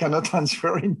 I cannot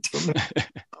answer in 2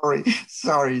 minutes.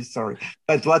 Sorry.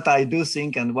 But what I do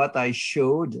think and what I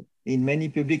showed in many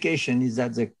publications is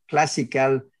that the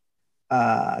classical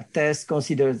test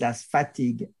considered as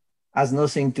fatigue has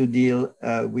nothing to deal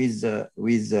with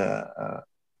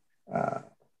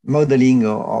modeling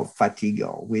of fatigue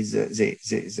or with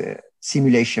the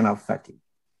simulation of fatigue.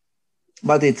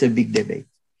 But it's a big debate.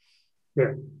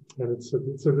 Yeah, and it's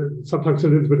sometimes a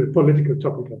little bit a political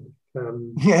topic.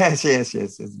 Yes,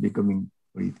 it's becoming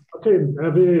political. Okay,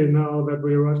 Hervé, now that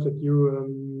we arrived at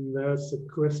you, there's a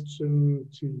question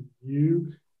to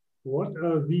you. What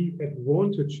are the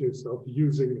advantages of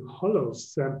using hollow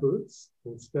samples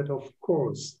instead of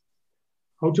cores?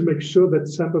 How to make sure that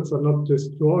samples are not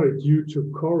destroyed due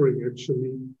to coring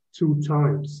actually 2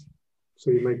 times? So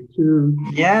you make 2.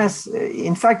 Yes,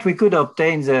 in fact, we could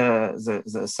obtain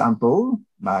the sample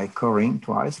by coring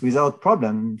twice without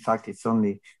problem. In fact, it's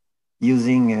only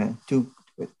using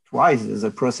twice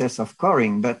the process of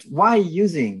coring. But why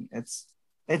using?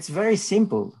 It's very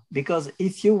simple, because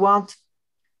if you want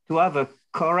to have a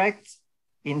correct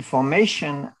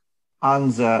information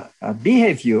on the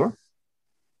behavior,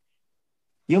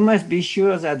 you must be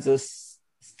sure that the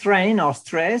strain or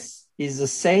stress is the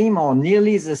same or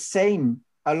nearly the same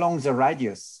along the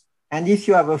radius. And if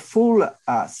you have a full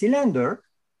cylinder,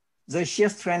 the shear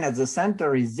strain at the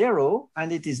center is 0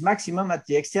 and it is maximum at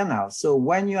the external. So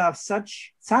when you have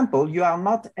such sample, you are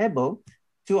not able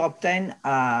to obtain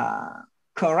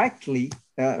correctly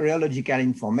rheological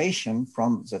information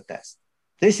from the test.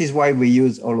 This is why we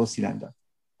use hollow cylinder.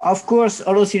 Of course,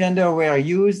 hollow cylinder were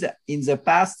used in the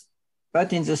past,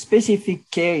 but in the specific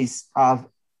case of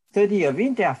study of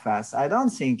interface, I don't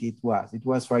think it was. It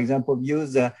was, for example,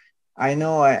 used, I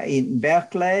know in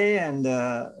Berkeley and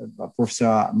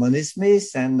Professor Moniz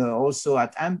Smith, and also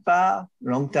at EMPA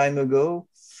long time ago.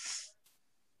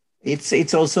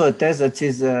 It's also a test that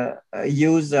is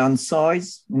used on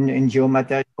soils in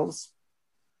geomaterials.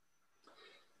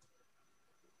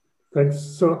 Thanks.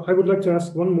 So I would like to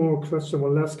ask one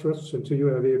last question to you,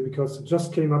 Hervé, because it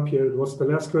just came up here. It was the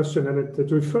last question, and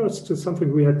it refers to something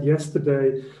we had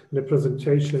yesterday in a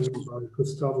presentation by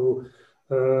Gustavo.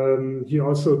 He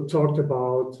also talked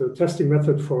about testing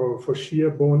method for shear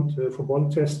bond, for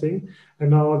bond testing.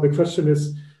 And now the question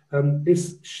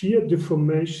is shear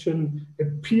deformation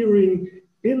appearing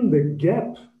in the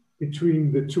gap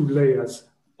between the 2 layers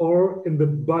or in the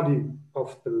body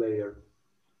of the layer?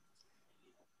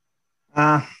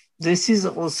 This is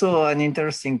also an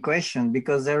interesting question,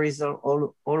 because there is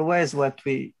always what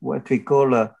we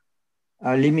call a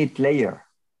limit layer.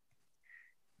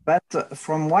 But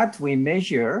from what we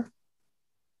measure,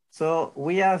 so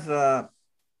we have a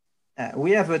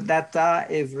data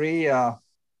every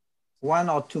 1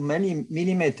 or 2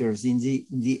 millimeters in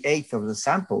the eighth of the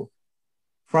sample.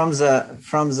 From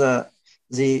the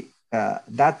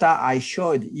data I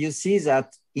showed, you see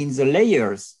that in the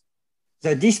layers,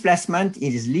 the displacement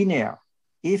is linear.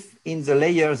 If in the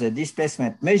layers, the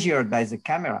displacement measured by the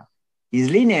camera is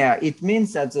linear, it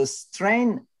means that the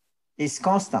strain is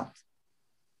constant.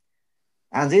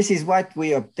 And this is what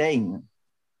we obtain.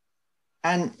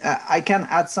 And I can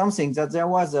add something, that there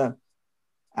was a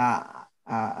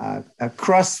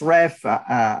cross-ref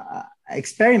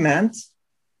experiment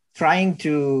trying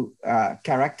to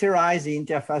characterize the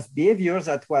interface behavior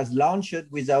that was launched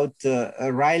without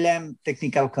a RILEM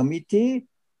technical committee,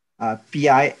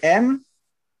 PIM,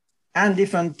 and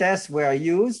different tests were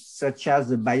used, such as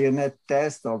the bayonet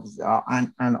test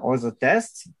and other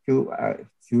tests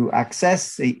to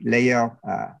access the layer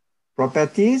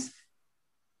properties.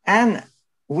 And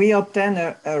we obtain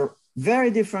a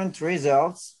very different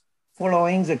results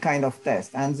following the kind of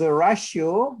test. And the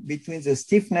ratio between the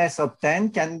stiffness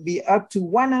obtained can be up to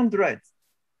 100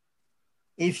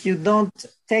 if you don't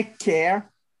take care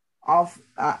of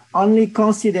only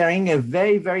considering a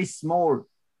very, very small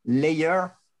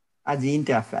layer at the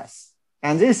interface.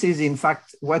 And this is, in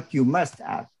fact, what you must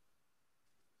have.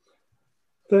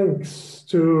 Thanks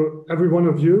to every one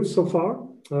of you so far.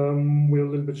 We're a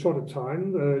little bit short of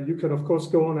time. You can, of course,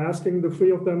 go on asking the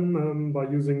three of them by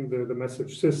using the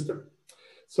message system.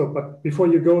 So, but before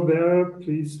you go there,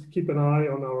 please keep an eye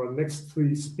on our next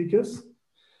three speakers.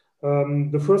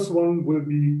 The first one will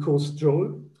be Koos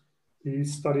Joel. He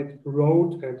studied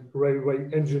road and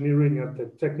railway engineering at the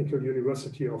Technical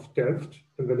University of Delft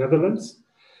in the Netherlands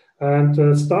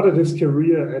and started his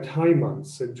career at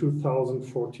Heijmans in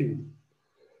 2014.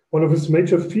 One of his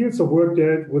major fields of work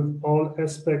dealt with all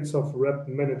aspects of REP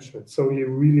management. So he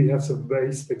really has a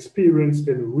vast experience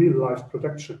in real-life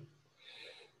production.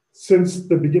 Since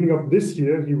the beginning of this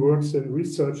year, he works in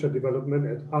research and development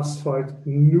at Asphalt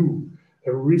Nu,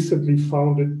 a recently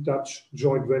founded Dutch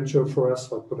joint venture for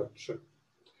asphalt production.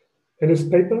 In his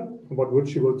paper, about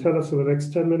which he will tell us in the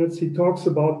next 10 minutes, he talks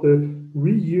about the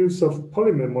reuse of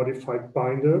polymer-modified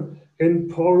binder in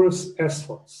porous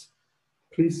asphalts.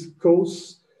 Please,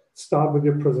 Koos, start with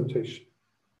your presentation.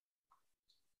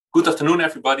 Good afternoon,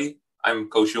 everybody. I'm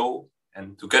Koos Joel,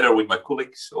 and together with my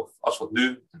colleagues of Asphalt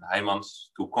Nu and Heijmans,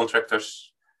 two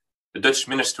contractors, the Dutch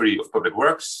Ministry of Public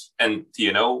Works, and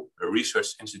TNO, a research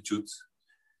institute,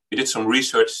 we did some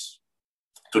research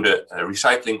to the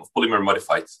recycling of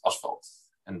polymer-modified asphalt.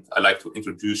 And I'd like to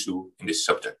introduce you in this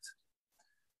subject.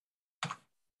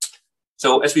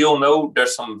 So as we all know,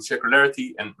 there's some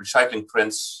circularity and recycling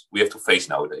trends we have to face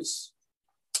nowadays.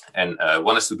 And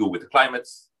one has to do with the climate,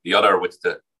 the other with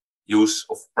the use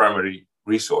of primary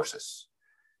resources.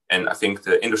 And I think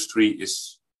the industry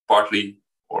is partly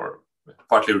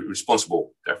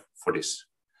responsible for this.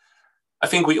 I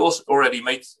think we also already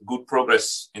made good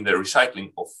progress in the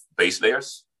recycling of base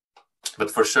layers,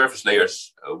 but for surface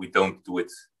layers, we don't do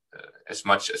it as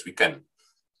much as we can.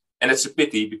 And it's a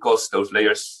pity because those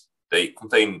layers, they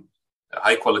contain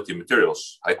high quality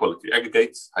materials, high quality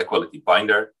aggregate, high quality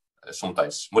binder,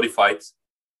 sometimes modified.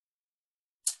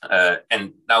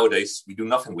 And nowadays we do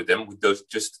nothing with them, we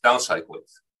just downcycle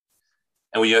it.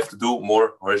 And we have to do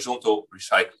more horizontal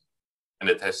recycling. And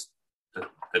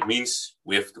that means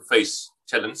we have to face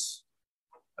challenge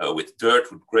with dirt,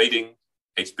 with grading,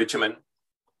 bitumen.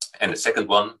 And the second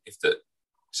one, if the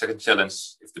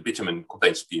bitumen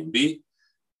contains PMB,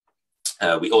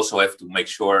 we also have to make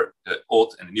sure the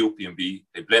old and the new PMB,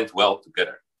 they blend well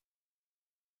together.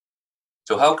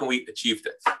 So how can we achieve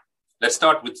that? Let's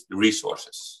start with the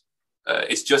resources.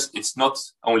 It's not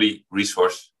only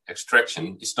resource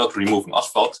extraction, it's not removing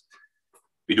asphalt.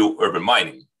 We do urban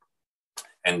mining.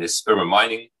 And this urban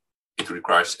mining, it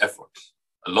requires effort,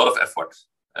 a lot of effort.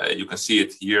 You can see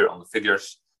it here on the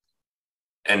figures.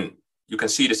 And you can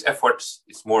see this effort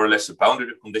is more or less a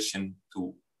boundary condition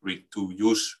to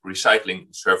use recycling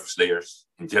surface layers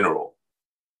in general.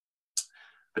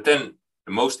 But then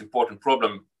the most important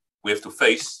problem we have to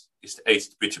face is the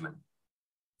aged bitumen.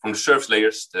 From the surface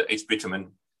layers, the aged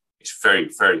bitumen is very,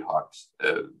 very hard.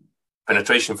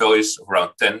 Penetration values of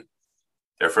around 10,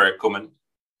 they're very common.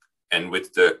 And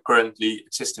with the currently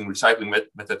existing recycling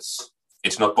methods,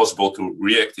 it's not possible to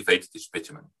reactivate this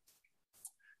bitumen.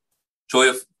 So we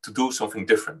have to do something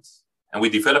different. And we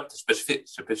developed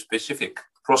a specific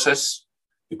process.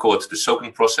 We call it the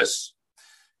soaking process.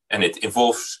 And it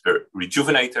involves a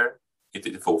rejuvenator, it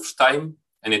involves time,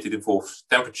 and it involves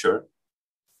temperature.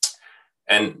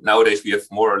 And nowadays we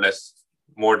have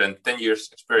more than 10 years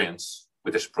experience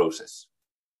with this process.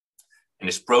 In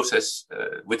this process,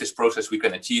 with this process, we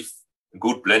can achieve a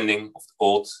good blending of the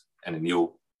old and the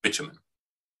new bitumen.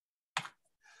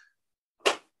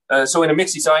 So in a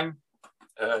mix design,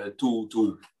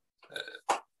 to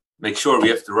make sure we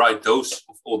have the right dose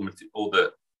of all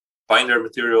the binder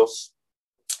materials,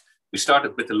 we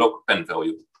started with the log pen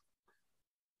value.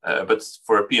 But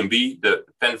for a PMB, the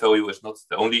pen value is not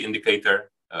the only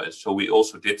indicator. So we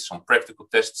also did some practical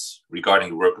tests regarding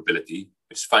the workability,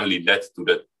 which finally led to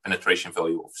the penetration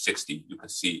value of 60, you can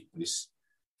see in this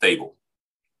table.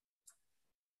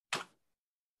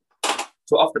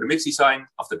 So after the mix design,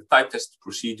 after the type test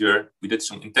procedure, we did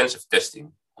some intensive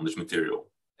testing on this material.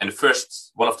 And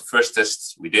one of the first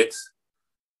tests we did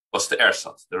was the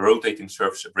RSAT, the rotating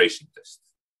surface abrasion test.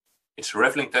 It's a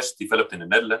reveling test developed in the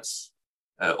Netherlands,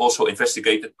 also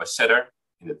investigated by SEDAR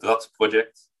in the DRAT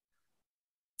project.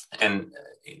 And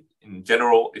in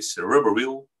general, it's a rubber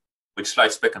wheel which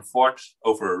slides back and forth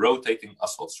over a rotating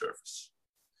asphalt surface.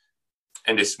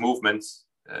 And this movement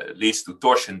leads to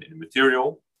torsion in the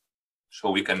material.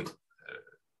 So we can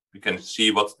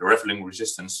see what the reveling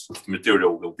resistance of the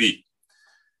material will be.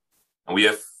 And we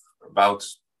have about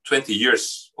 20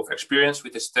 years of experience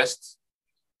with this test,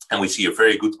 and we see a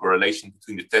very good correlation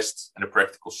between the test and the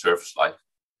practical surface life.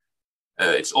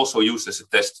 It's also used as a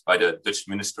test by the Dutch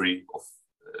Ministry of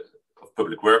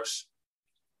Public Works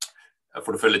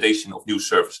for the validation of new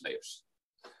surface layers.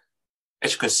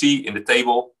 As you can see in the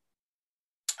table,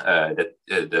 that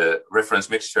the reference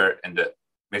mixture and the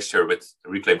mixture with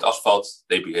reclaimed asphalt,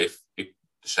 they behave the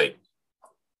same,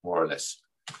 more or less.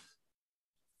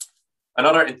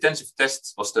 Another intensive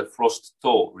test was the frost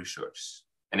toll research,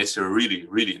 and it's a really,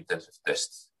 really intensive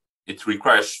test. It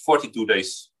requires 42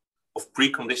 days of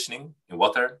preconditioning in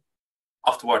water,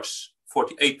 afterwards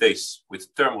 48 days with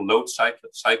thermal load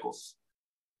cycles,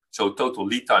 so total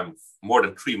lead time of more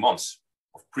than 3 months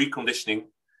of preconditioning,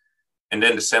 and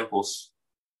then the samples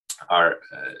are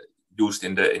used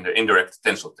in the indirect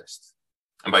tensile test.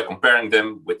 And by comparing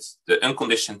them with the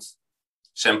unconditioned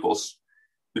samples,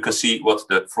 we can see what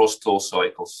the frost toll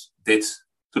cycles did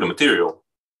to the material.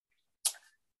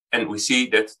 And we see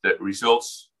that the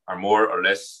results are more or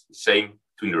less the same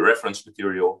between the reference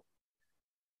material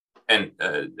and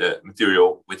the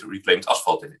material with reclaimed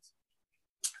asphalt in it.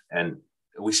 And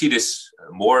we see this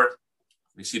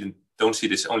don't see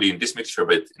this only in this mixture,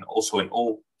 but also in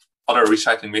all other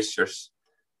recycling mixtures,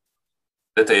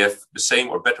 that they have the same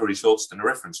or better results than the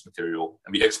reference material.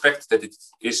 And we expect that it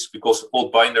is because the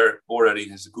old binder already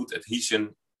has a good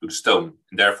adhesion to the stone,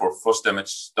 and therefore frost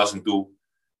damage doesn't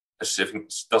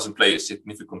play a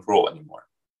significant role anymore.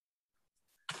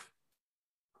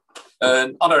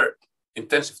 Another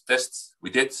intensive test we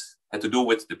did had to do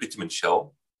with the bitumen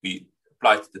shell. We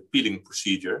applied the peeling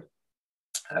procedure.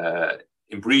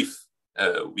 In brief,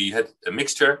 we had a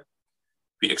mixture.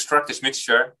 We extract this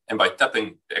mixture, and by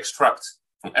tapping the extract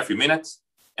from every minute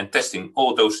and testing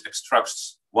all those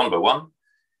extracts one by one,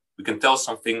 we can tell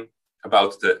something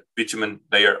about the bitumen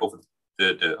layer over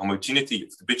the homogeneity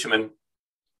of the bitumen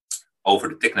over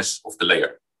the thickness of the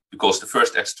layer, because the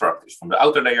first extract is from the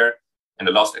outer layer and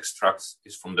the last extract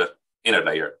is from the inner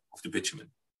layer of the bitumen.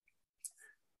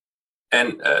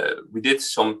 And we did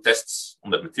some tests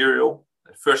on that material.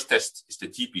 The first test is the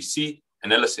GPC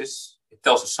analysis. It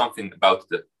tells us something about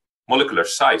the molecular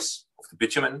size of the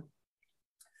bitumen.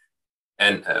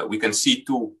 And we can see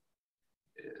two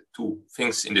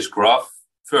things in this graph.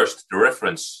 First, the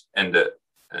reference and the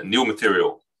new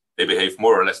material, they behave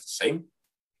more or less the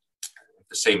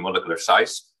same molecular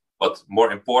size. But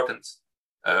more important,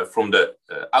 from the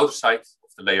outside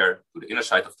of the layer to the inner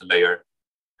side of the layer,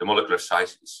 the molecular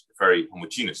size is very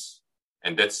homogeneous.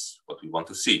 And that's what we want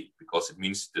to see, because it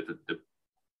means that the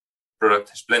product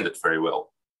has blended very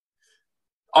well.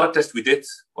 Other test we did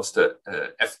was the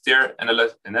FTIR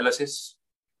analysis,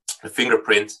 the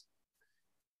fingerprint.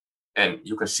 And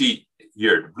you can see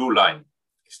here the blue line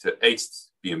is the aged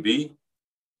BMB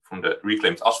from the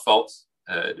reclaimed asphalt.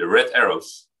 The red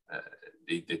arrows,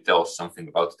 they tell us something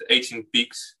about the aging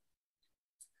peaks.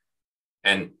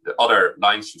 And the other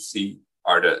lines you see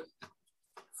are the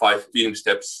 5 peeling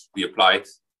steps we applied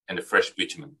and the fresh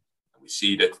bitumen. We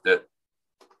see that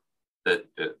the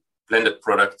blended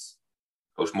product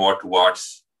goes more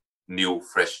towards new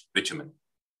fresh bitumen.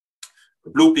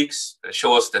 The blue peaks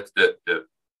show us that the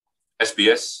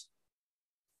SBS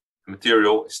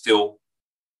material is still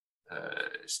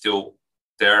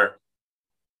there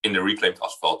in the reclaimed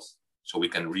asphalt, so we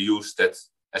can reuse that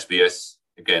SBS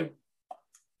again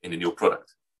in the new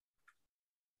product.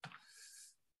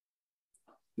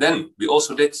 Then we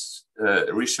also did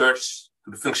research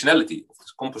to the functionality of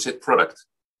this composite product.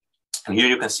 And here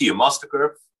you can see a master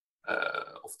curve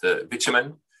of the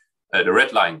bitumen. The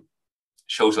red line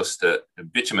shows us the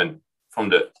bitumen from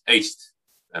the aged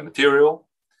material.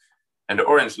 And the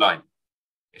orange line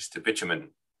is the bitumen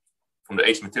from the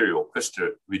aged material plus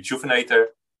the rejuvenator.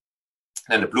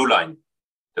 And the blue line,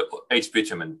 the aged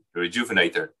bitumen, the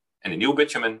rejuvenator, and the new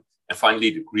bitumen. And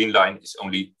finally, the green line is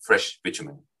only fresh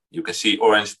bitumen. You can see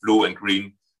orange, blue, and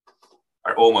green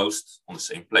are almost on the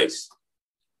same place.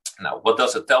 Now, what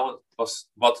does it tell us?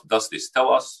 What does this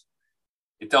tell us?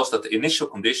 It tells that the initial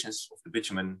conditions of the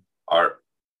bitumen are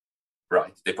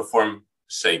right. They perform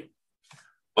the same.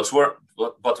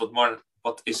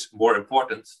 What is more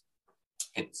important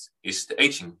is the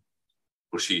aging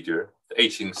procedure, the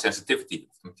aging sensitivity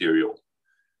of the material.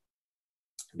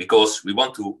 Because we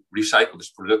want to recycle this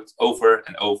product over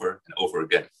and over and over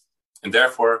again. And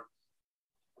therefore,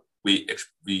 we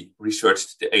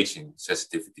researched the aging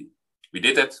sensitivity. We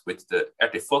did that with the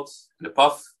RT-FOT and the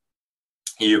PAF.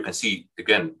 Here you can see,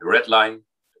 again, the red line,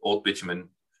 the old bitumen,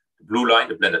 the blue line,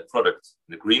 the blended product,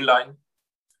 and the green line,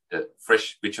 the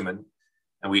fresh bitumen.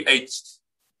 And we aged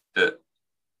the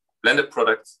blended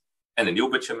product and the new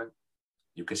bitumen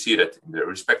You can see that in the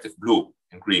respective blue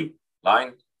and green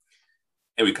line.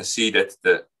 And we can see that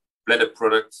the blended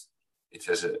product, it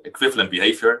has an equivalent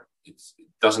behavior. It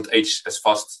doesn't age as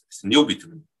fast as the new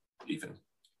bitumen even.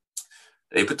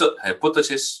 The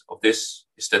hypothesis of this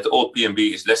is that the old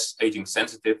PMB is less aging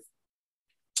sensitive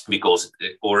because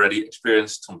it already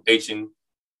experienced some aging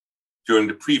during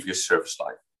the previous service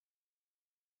life.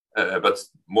 But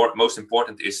most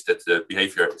important is that the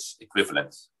behavior is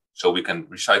equivalent. So we can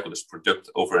recycle this product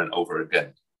over and over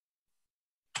again.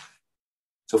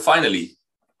 So finally,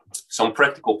 some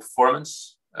practical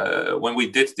performance. When we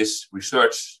did this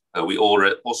research, we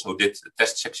also did a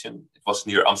test section. It was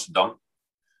near Amsterdam.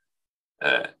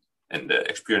 And the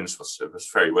experience was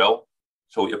very well.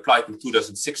 So we applied in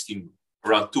 2016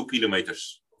 around 2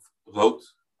 kilometers of road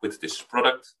with this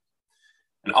product.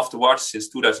 And afterwards, since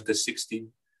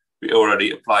 2016, we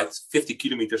already applied 50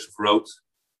 kilometers of road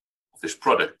of this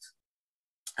product.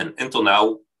 And until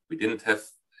now, we didn't have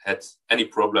had any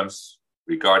problems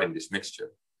regarding this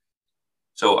mixture.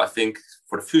 So I think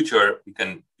for the future, we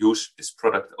can use this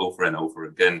product over and over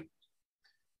again.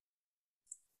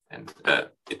 And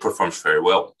it performs very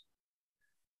well.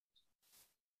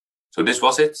 So this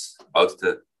was it about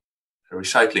the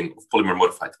recycling of polymer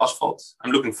modified asphalt.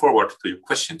 I'm looking forward to your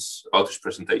questions about this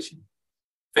presentation.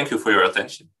 Thank you for your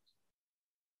attention.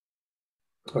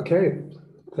 Okay,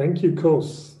 thank you,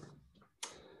 Koos.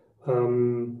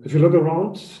 If you look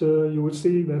around, you will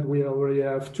see that we already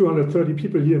have 230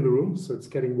 people here in the room, so it's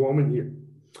getting warm in here.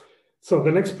 So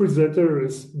the next presenter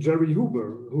is Jerry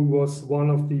Huber, who was one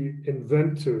of the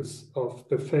inventors of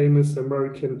the famous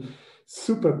American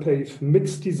SuperPave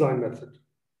mixed design method.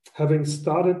 Having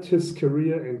started his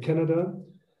career in Canada,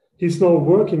 he's now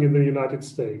working in the United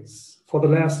States. For the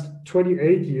last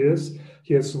 28 years,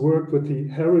 he has worked with the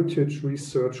Heritage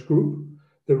Research Group,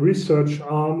 the research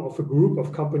arm of a group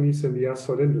of companies in the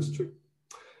asphalt industry.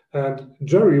 And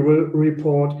Jerry will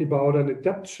report about an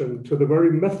adaptation to the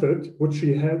very method which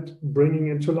he had bringing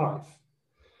into life.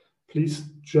 Please,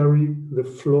 Jerry, the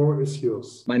floor is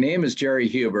yours. My name is Jerry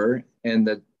Huber, and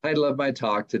the title of my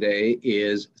talk today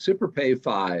is SuperPave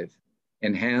 5,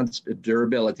 Enhanced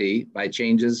Durability by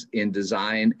Changes in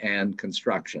Design and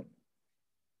Construction.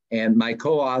 And my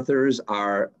co-authors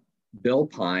are Bill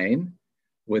Pine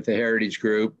with the Heritage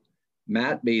Group,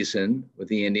 Matt Beeson with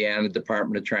the Indiana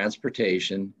Department of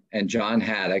Transportation, and John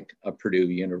Haddock of Purdue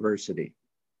University.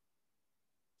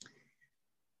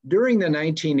 During the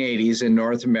 1980s in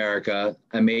North America,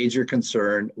 a major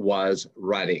concern was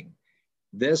rutting.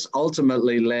 This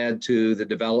ultimately led to the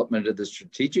development of the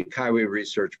Strategic Highway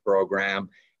Research Program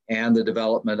and the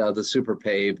development of the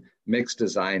SuperPave mixed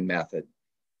design method.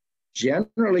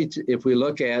 Generally, if we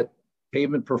look at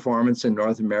pavement performance in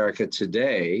North America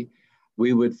today,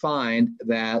 we would find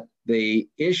that the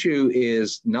issue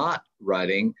is not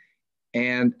rutting,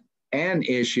 and an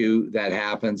issue that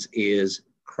happens is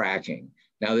cracking.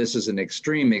 Now, this is an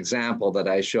extreme example that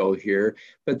I show here,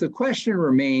 but the question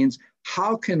remains,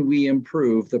 how can we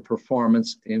improve the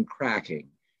performance in cracking?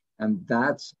 And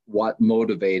that's what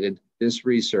motivated this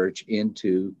research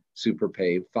into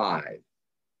SuperPave 5.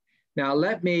 Now,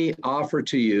 let me offer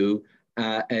to you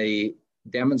a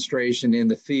demonstration in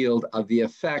the field of the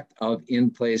effect of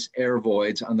in-place air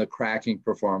voids on the cracking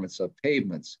performance of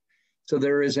pavements. So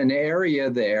there is an area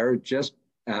there just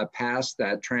past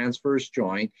that transverse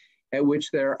joint at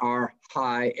which there are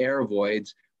high air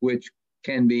voids, which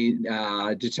can be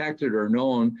detected or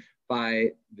known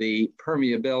by the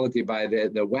permeability, by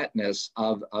the wetness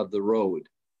of the road.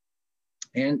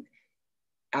 And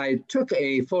I took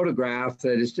a photograph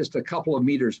that is just a couple of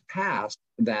meters past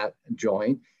that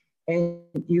joint, and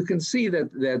you can see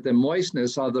that the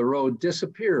moistness of the road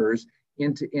disappears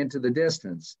into the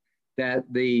distance, that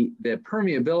the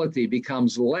permeability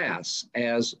becomes less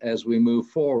as we move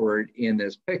forward in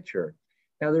this picture.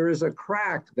 Now, there is a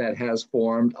crack that has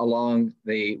formed along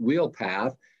the wheel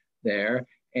path there,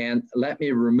 and let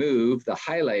me remove the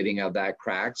highlighting of that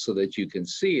crack so that you can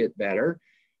see it better.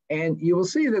 And you will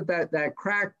see that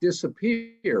crack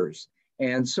disappears.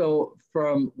 And so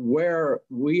from where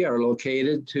we are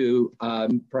located to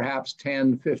perhaps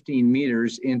 10, 15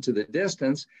 meters into the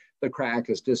distance, the crack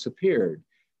has disappeared.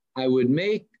 I would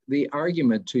make the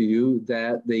argument to you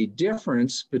that the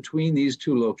difference between these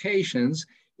two locations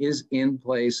is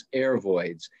in-place air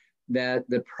voids, that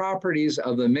the properties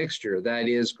of the mixture, that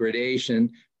is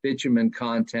gradation, bitumen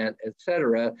content,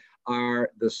 etc., are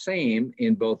the same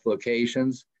in both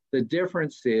locations. The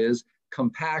difference is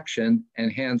compaction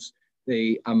and hence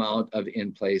the amount of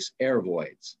in-place air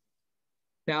voids.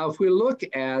 Now, if we look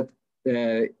at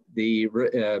the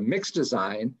mixed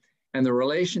design, and the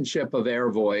relationship of air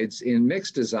voids in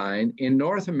mixed design. In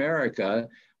North America,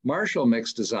 Marshall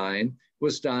mixed design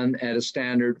was done at a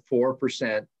standard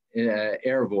 4%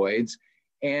 air voids,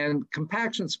 and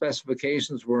compaction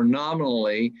specifications were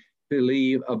nominally to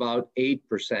leave about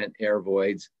 8% air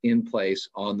voids in place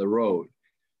on the road,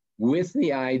 with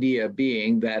the idea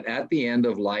being that at the end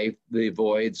of life, the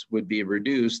voids would be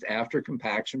reduced after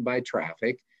compaction by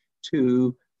traffic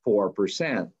to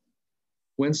 4%.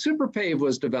 When SuperPave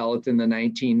was developed in the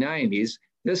 1990s,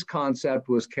 this concept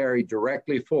was carried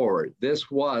directly forward.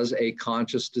 This was a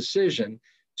conscious decision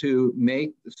to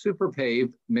make the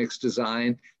SuperPave mixed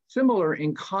design similar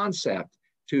in concept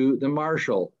to the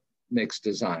Marshall mixed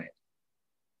design.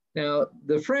 Now,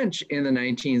 the French in the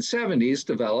 1970s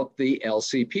developed the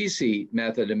LCPC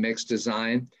method of mixed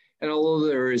design, and although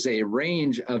there is a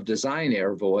range of design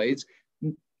air voids,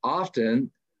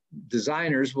 often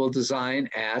designers will design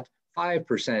at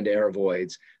 5% air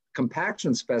voids.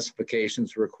 Compaction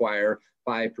specifications require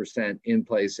 5%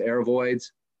 in-place air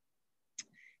voids,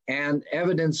 and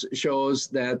evidence shows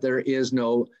that there is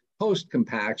no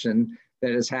post-compaction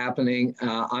that is happening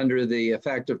under the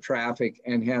effect of traffic,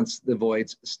 and hence the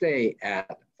voids stay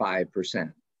at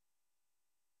 5%.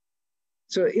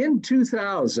 So in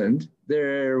 2000,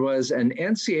 there was an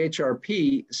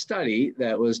NCHRP study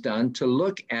that was done to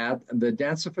look at the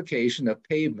densification of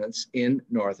pavements in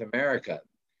North America.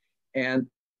 And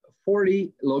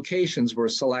 40 locations were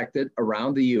selected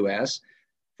around the US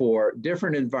for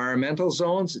different environmental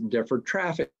zones, different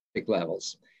traffic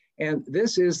levels. And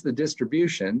this is the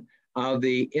distribution of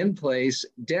the in-place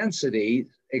density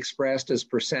expressed as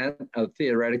percent of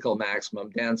theoretical maximum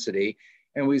density.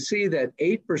 And we see that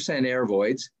 8% air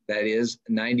voids, that is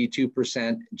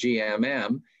 92%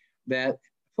 GMM, that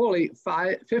fully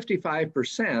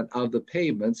 55% of the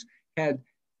pavements had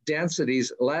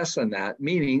densities less than that,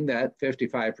 meaning that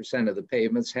 55% of the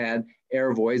pavements had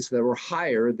air voids that were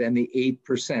higher than the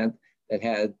 8% that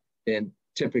had been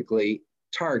typically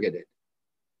targeted.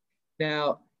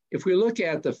 Now, if we look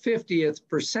at the 50th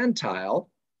percentile,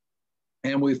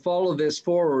 and we follow this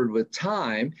forward with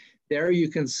time, there you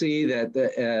can see that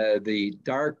the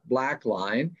dark black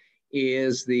line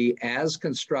is the as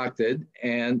constructed,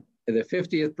 and the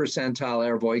 50th percentile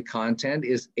air void content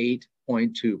is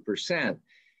 8.2%.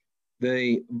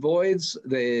 The voids,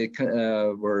 the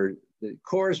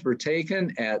cores were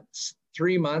taken at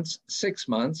 3 months, 6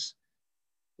 months,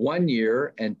 1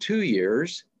 year, and 2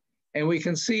 years. And we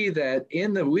can see that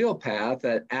in the wheel path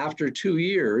that after 2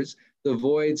 years, the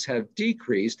voids have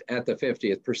decreased at the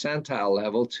 50th percentile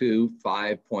level to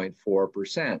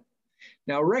 5.4%.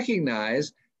 Now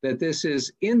recognize that this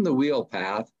is in the wheel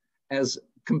path as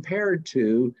compared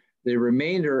to the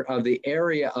remainder of the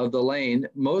area of the lane,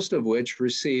 most of which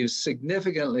receives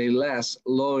significantly less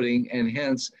loading and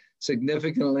hence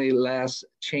significantly less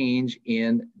change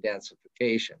in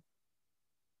densification.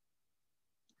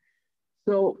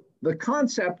 So the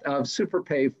concept of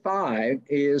SuperPave 5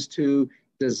 is to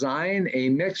design a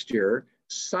mixture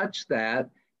such that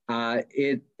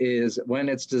it is, when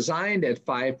it's designed at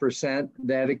 5%,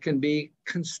 that it can be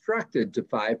constructed to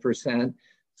 5%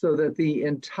 so that the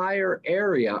entire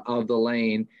area of the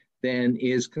lane then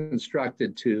is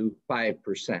constructed to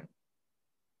 5%.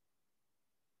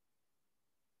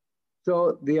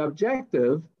 So the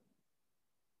objective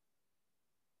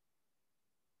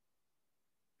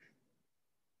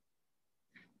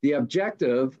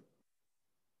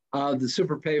of the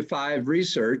SuperPave 5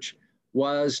 research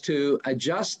was to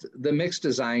adjust the mixed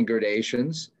design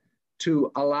gradations to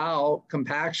allow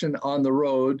compaction on the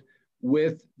road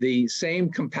with the same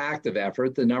compactive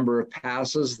effort, the number of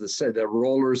passes, the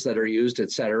rollers that are used, et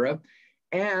cetera,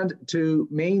 and to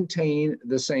maintain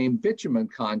the same bitumen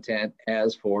content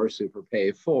as for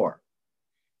SuperPave 4.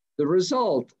 The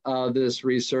result of this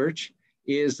research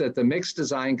is that the mixed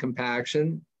design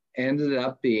compaction ended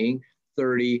up being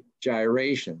 30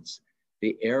 gyrations.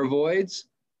 The air voids,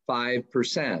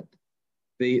 5%.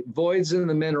 The voids in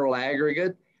the mineral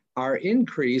aggregate are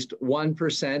increased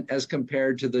 1% as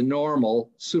compared to the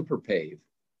normal SuperPave.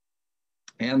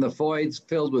 And the voids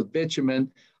filled with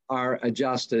bitumen are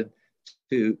adjusted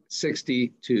to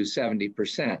 60 to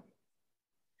 70%.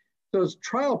 Those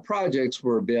trial projects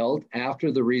were built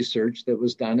after the research that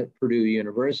was done at Purdue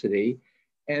University.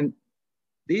 And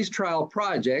these trial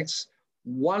projects,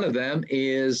 one of them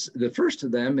is, the first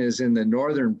of them is in the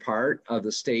northern part of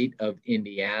the state of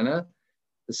Indiana.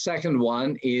 The second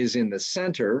one is in the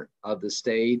center of the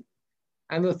state.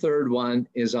 And the third one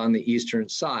is on the eastern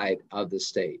side of the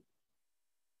state.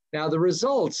 Now, the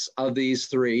results of these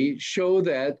three show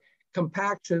that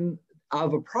compaction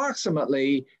of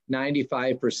approximately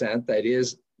 95%, that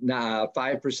is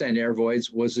 5% air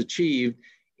voids was achieved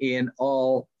in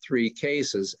all 3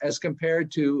 cases, as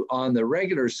compared to on the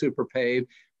regular superpave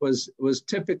was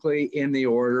typically in the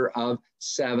order of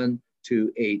 7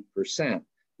 to 8%,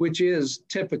 which is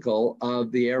typical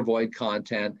of the air void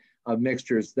content of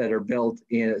mixtures that are built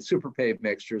in superpave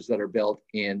mixtures that are built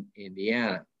in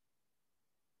Indiana.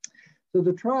 So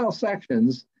the trial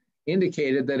sections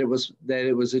indicated that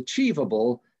it was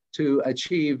achievable to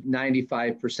achieve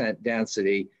 95%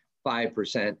 density,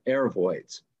 5% air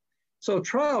voids. So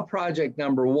trial project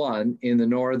number 1 in the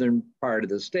northern part of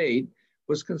the state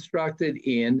was constructed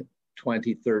in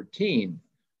 2013.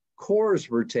 Cores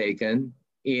were taken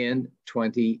in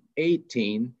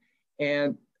 2018,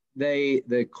 and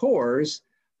the cores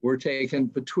were taken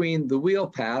between the wheel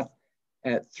path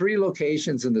at 3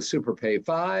 locations in the superpave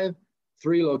 5,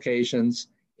 3 locations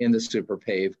in the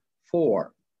superpave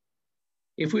 4.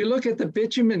 If we look at the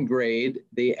bitumen grade,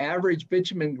 the average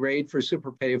bitumen grade for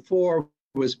superpave 4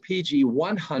 was PG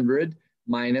 100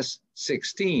 minus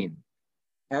 16,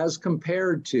 as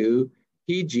compared to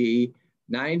PG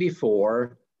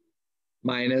 94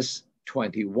 minus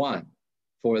 21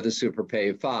 for the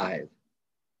superpave 5.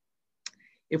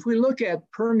 If we look at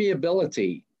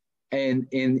permeability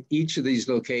in each of these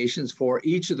locations for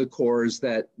each of the cores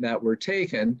that were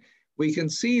taken, we can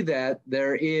see that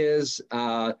there is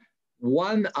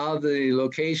one of the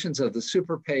locations of the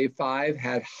superpave 5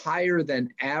 had higher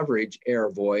than average air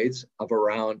voids of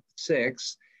around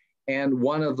 6, and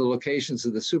one of the locations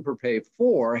of the superpave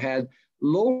 4 had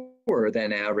lower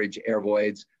than average air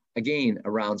voids, again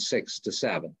around 6 to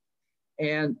 7.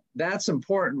 And that's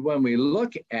important when we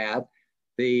look at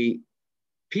the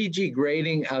PG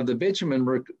grading of the bitumen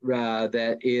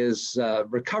that is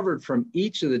recovered from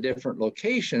each of the different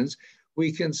locations.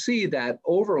 We can see that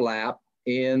overlap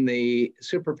in the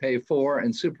superpave 4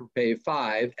 and superpave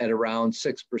 5 at around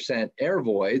 6% air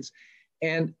voids.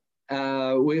 And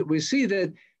we see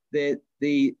that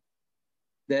the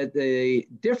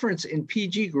difference in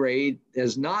PG grade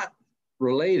is not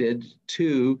related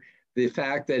to the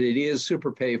fact that it is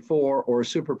superpave 4 or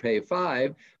superpave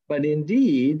 5, but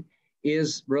indeed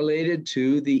is related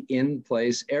to the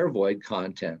in-place air void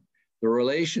content. The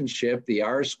relationship, the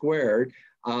R squared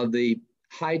of the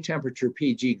high temperature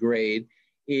PG grade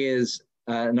is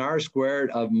an R squared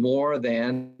of more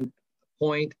than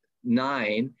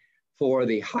 0.9 for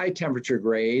the high temperature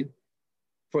grade.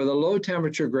 For the low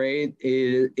temperature grade,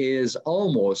 it is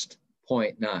almost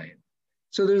 0.9.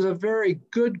 So there's a very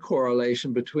good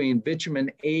correlation between bitumen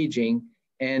aging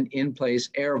and in-place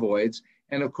air voids.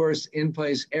 And of course,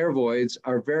 in-place air voids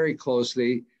are very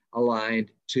closely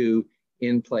aligned to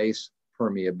in-place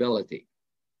permeability.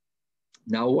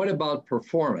 Now, what about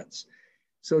performance?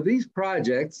 So this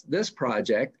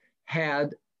project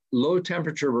had low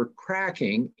temperature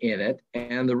cracking in it,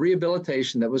 and the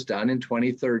rehabilitation that was done in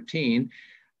 2013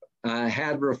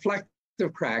 had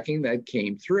reflective cracking that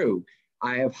came through.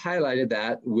 I have highlighted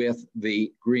that with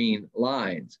the green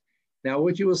lines. Now,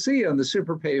 what you will see on the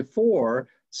superpave 4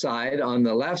 side, on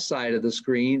the left side of the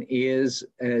screen, is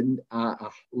a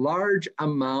large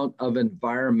amount of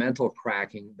environmental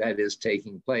cracking that is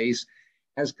taking place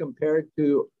as compared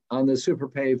to on the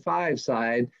superpave 5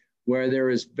 side, where there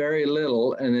is very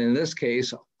little, and in this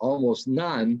case, almost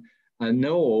none,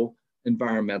 no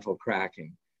environmental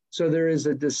cracking. So there is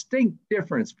a distinct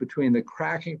difference between the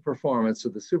cracking performance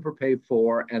of the superpave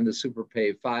 4 and the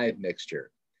superpave 5 mixture.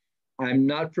 I'm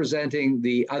not presenting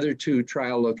the other 2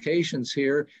 trial locations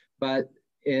here, but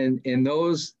in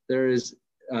those, there is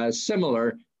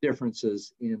similar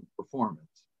differences in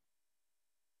performance.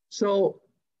 So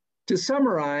to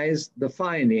summarize the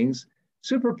findings,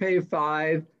 superpave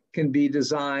 5 can be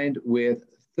designed with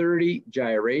 30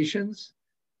 gyrations.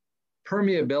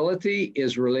 Permeability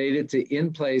is related to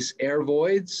in-place air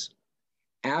voids.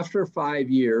 After 5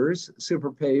 years,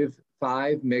 superpave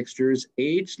 5 mixtures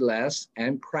aged less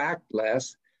and cracked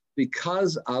less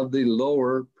because of the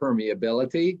lower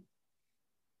permeability.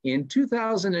 In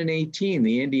 2018,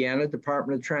 the Indiana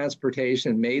Department of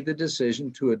Transportation made the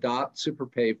decision to adopt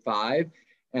superpave 5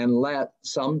 and let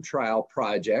some trial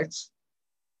projects.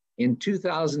 In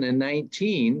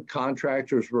 2019,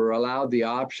 contractors were allowed the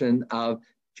option of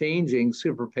changing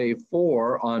superpave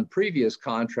 4 on previous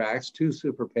contracts to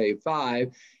superpave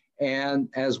 5, and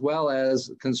as well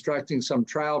as constructing some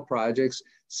trial projects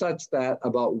such that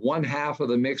about 1/2 of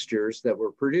the mixtures that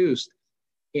were produced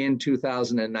in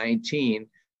 2019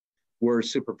 were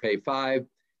superpave 5.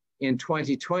 In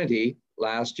 2020,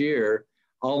 last year,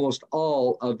 almost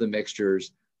all of the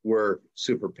mixtures were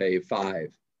superpave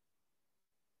 5.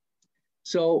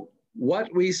 So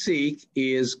what we seek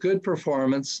is good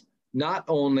performance not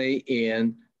only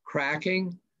in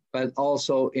cracking, but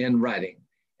also in rutting.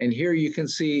 And here you can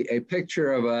see a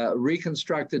picture of a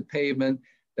reconstructed pavement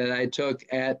that I took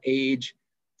at age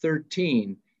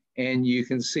 13, and you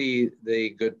can see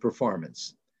the good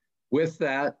performance. With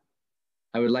that,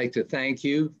 I would like to thank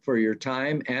you for your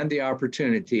time and the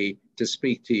opportunity to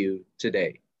speak to you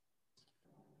today.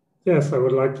 Yes, I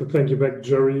would like to thank you back,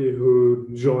 Jerry, who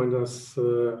joined us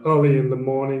early in the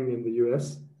morning in the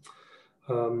US.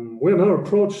 We're now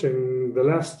approaching the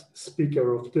last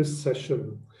speaker of this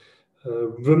session.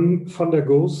 Wim van der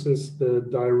Goes is the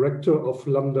director of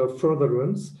Lambda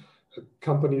Furtherance, a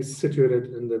company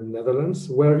situated in the Netherlands,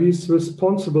 where he's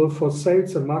responsible for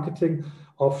sales and marketing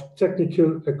of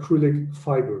technical acrylic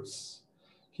fibers.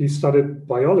 He studied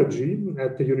biology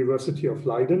at the University of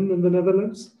Leiden in the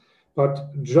Netherlands,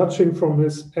 but judging from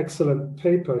his excellent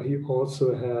paper, he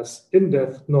also has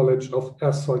in-depth knowledge of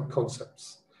asphalt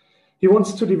concepts. He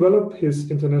wants to develop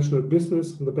his international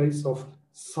business on the basis of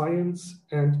science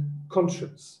and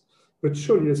conscience, which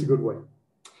surely is a good way.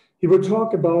 He will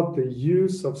talk about the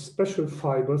use of special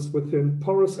fibers within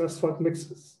porous asphalt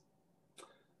mixes.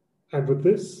 And with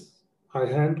this, I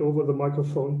hand over the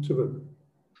microphone to Wim.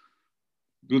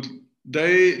 Good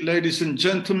day, ladies and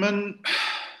gentlemen.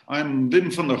 I'm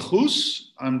Wim van der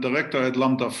Goes. I'm director at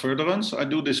Lambda Furtherance. I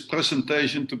do this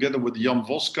presentation together with Jan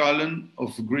Voskuilen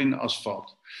of Green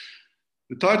Asphalt.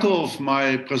 The title of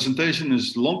my presentation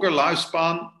is Longer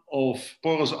Lifespan of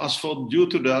Porous Asphalt due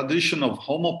to the addition of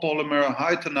homopolymer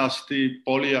high tenacity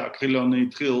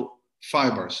polyacrylonitrile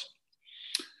fibers.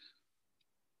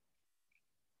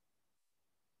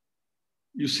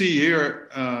 You see here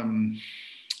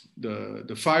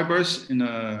the fibers in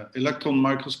an electron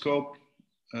microscope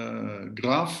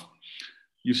graph.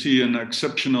 You see an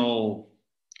exceptional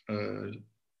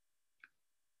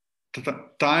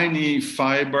tiny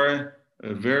fiber,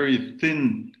 a very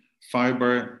thin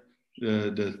fiber,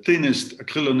 the thinnest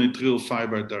acrylonitrile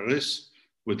fiber there is,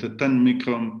 with a 10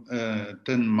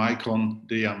 micron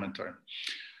diameter.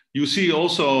 You see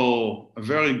also a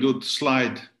very good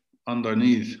slide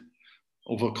underneath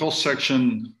of a cross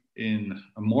section in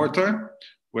a mortar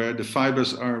where the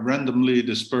fibers are randomly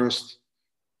dispersed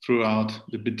throughout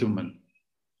the bitumen.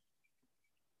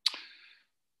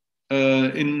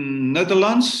 In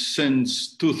Netherlands,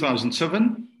 since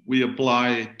 2007, we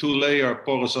apply two-layer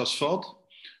porous asphalt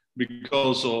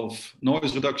because of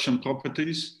noise reduction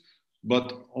properties,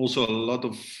 but also a lot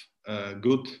of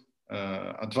good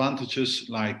advantages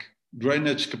like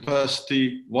drainage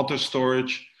capacity, water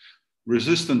storage,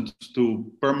 resistant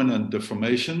to permanent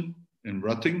deformation in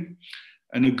rutting,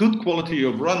 and a good quality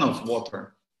of runoff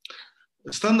water.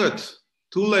 A standard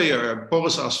two-layer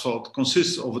porous asphalt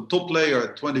consists of a top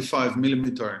layer 25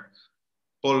 millimeter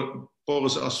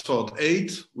porous asphalt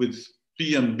 8 with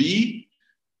PMB,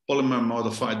 polymer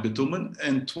modified bitumen,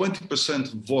 and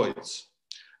 20% voids.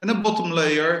 And a bottom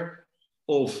layer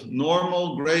of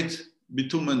normal grade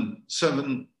bitumen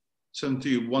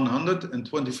 70-100 and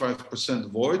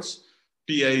 25% voids,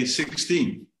 PA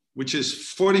 16, which is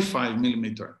 45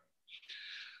 millimeter.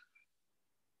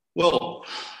 Well,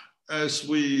 as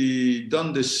we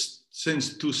done this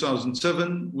since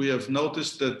 2007, we have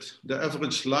noticed that the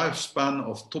average lifespan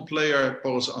of top layer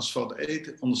porous asphalt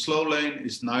 8 on the slow lane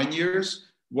is 9 years,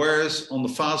 whereas on the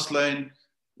fast lane,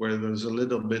 where there's a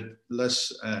little bit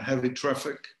less heavy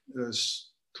traffic, there's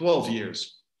 12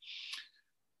 years.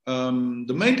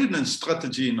 The maintenance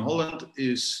strategy in Holland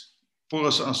is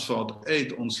porous asphalt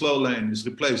 8 on slow lane is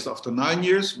replaced after 9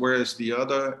 years, whereas the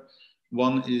other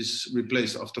one is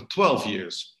replaced after 12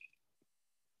 years.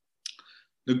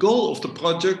 The goal of the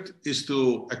project is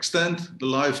to extend the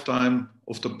lifetime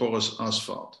of the porous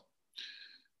asphalt.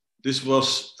 This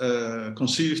was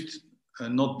conceived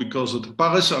not because of the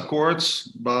Paris Accords,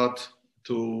 but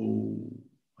to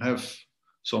have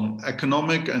some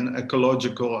economic and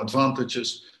ecological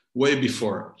advantages way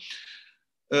before.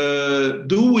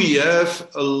 Do we have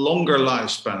a longer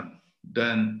lifespan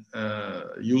than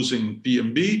using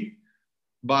PMB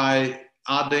by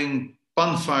adding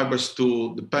PAN fibers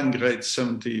to the PAN grade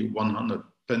 70-100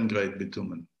 PAN grade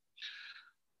bitumen?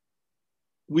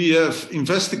 We have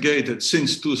investigated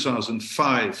since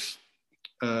 2005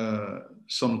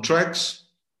 some tracks,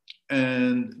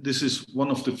 and this is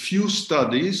one of the few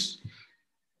studies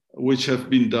which have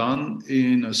been done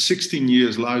in a 16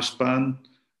 years lifespan,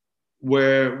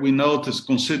 where we noticed,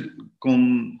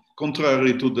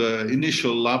 contrary to the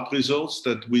initial lab results,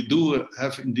 that we do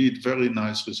have indeed very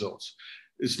nice results.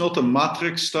 It's not a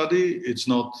matrix study. It's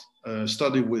not a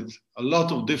study with a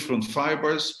lot of different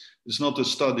fibers. It's not a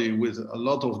study with a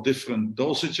lot of different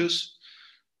dosages.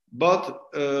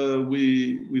 But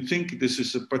we think this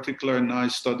is a particularly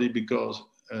nice study because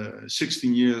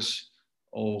 16 years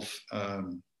of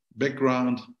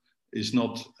background is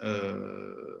not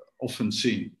often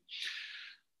seen.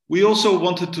 We also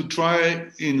wanted to try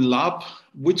in lab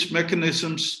which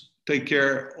mechanisms take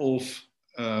care of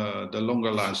the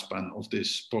longer lifespan of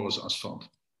this porous asphalt.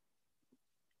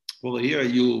 Well, here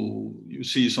you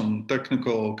see some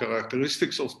technical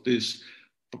characteristics of this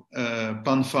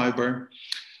pan fiber.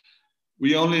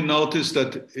 We only notice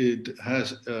that it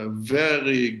has a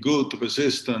very good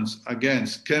resistance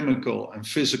against chemical and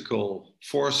physical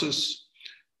forces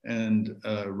and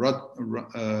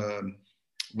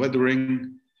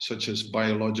weathering, such as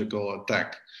biological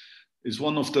attack. It's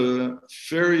one of the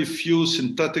very few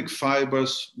synthetic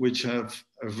fibers which have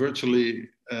a virtually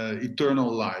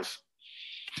eternal life.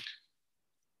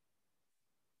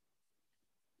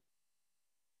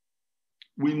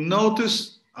 We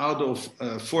noticed out of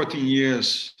 14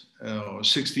 years or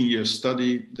 16 years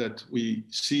study that we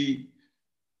see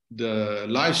the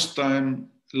lifespan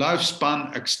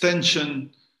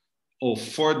extension of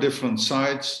 4 different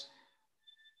sites,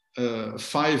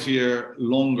 5-year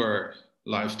longer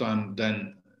lifetime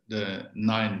than the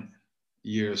 9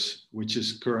 years, which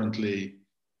is currently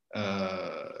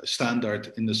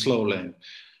standard in the slow lane.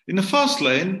 In the fast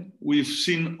lane, we've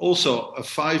seen also a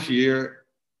 5-year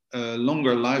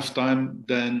longer lifetime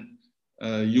than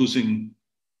using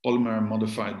polymer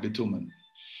modified bitumen.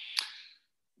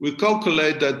 We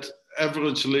calculate that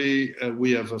averagely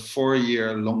we have a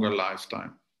 4-year longer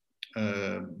lifetime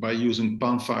by using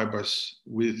pan fibers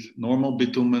with normal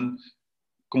bitumen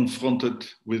confronted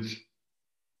with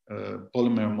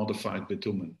polymer modified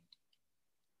bitumen.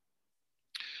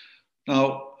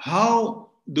 Now,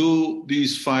 how do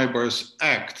these fibers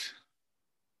act?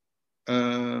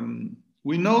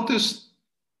 We noticed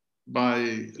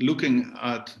by looking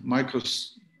at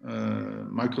microscope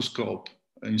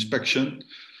inspection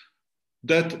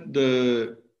that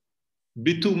the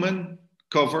bitumen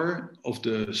cover of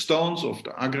the stones of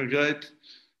the aggregate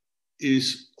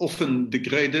is often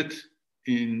degraded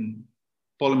in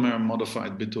polymer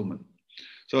modified bitumen.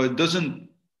 So it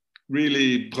doesn't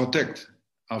really protect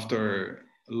after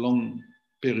a long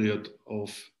period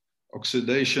of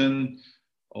oxidation,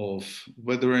 of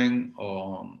weathering,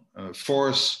 on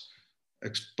force,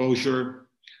 exposure.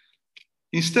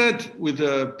 Instead, with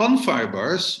the pan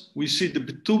fibers, we see the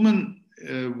bitumen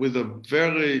with a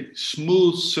very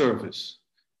smooth surface.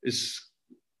 It's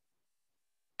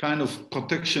kind of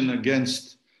protection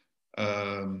against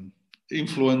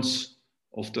influence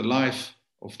of the life,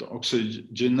 of the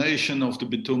oxygenation of the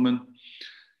bitumen.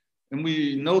 And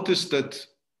we noticed that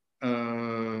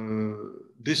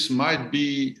this might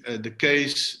be the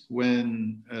case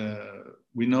when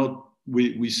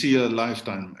we see a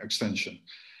lifetime extension,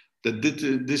 that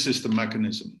this is the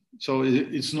mechanism. So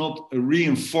it's not a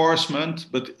reinforcement,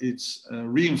 but it's a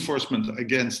reinforcement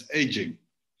against aging.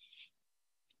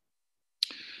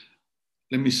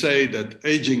 Let me say that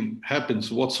aging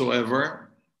happens whatsoever,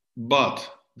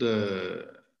 but the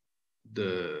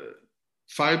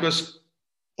fibers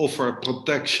offer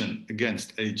protection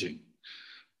against aging.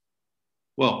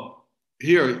 Well,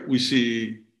 here we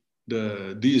see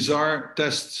the DSR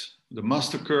tests, the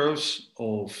master curves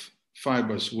of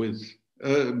fibers with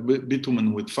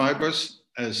bitumen with fibers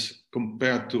as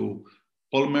compared to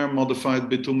polymer modified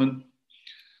bitumen.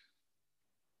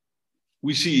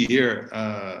 We see here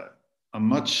a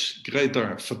much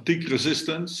greater fatigue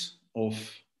resistance of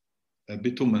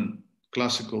bitumen,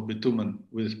 classical bitumen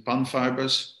with pan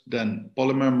fibers than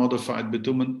polymer modified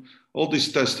bitumen. All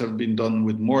these tests have been done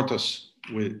with mortars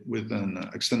with an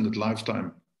extended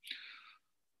lifetime.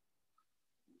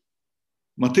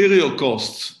 Material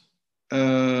costs.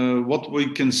 What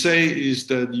we can say is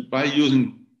that by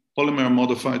using polymer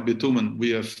modified bitumen, we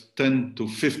have 10 to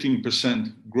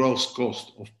 15% gross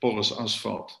cost of porous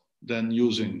asphalt than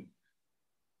using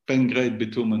pen grade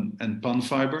bitumen and pan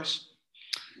fibers,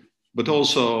 but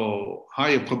also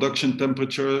higher production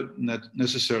temperature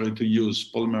necessary to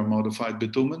use polymer modified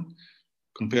bitumen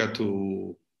compared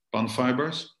to pan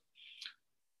fibers,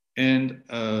 and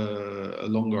a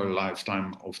longer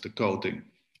lifetime of the coating.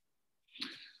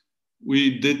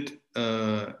 We did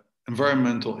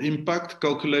environmental impact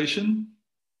calculation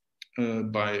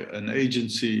by an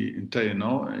agency in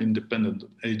TNO, an independent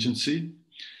agency.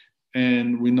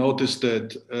 And we noticed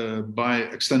that by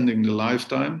extending the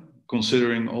lifetime,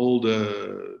 considering all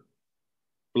the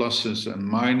pluses and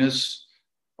minuses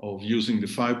of using the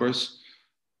fibers,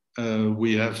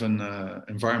 we have an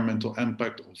environmental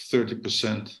impact of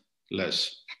 30%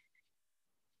 less.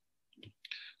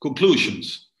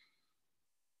 Conclusions.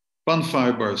 PAN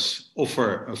fibers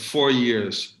offer a 4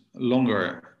 years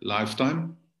longer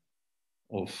lifetime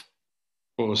of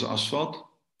porous asphalt.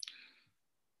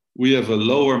 We have a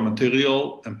lower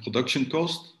material and production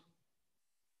cost.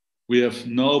 We have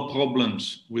no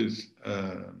problems with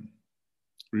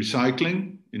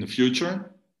recycling in the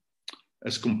future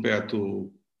as compared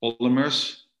to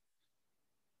polymers.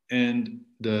 And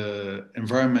the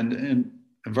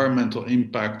environmental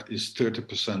impact is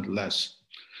 30% less.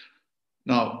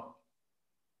 Now,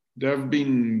 there have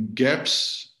been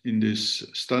gaps in this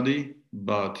study,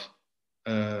 but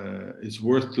it's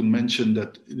worth to mention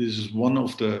that this is one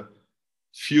of the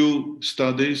few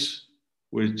studies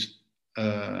which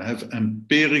have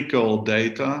empirical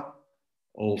data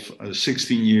of a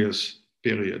 16 years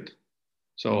period.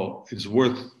 So it's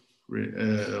worth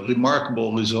a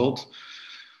remarkable result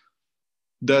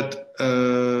that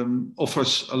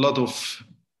offers a lot of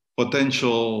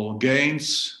potential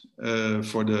gains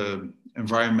for the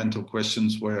environmental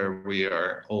questions where we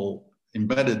are all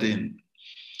embedded in.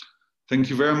 Thank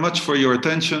you very much for your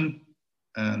attention,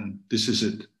 and this is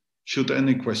it. Shoot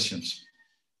any questions.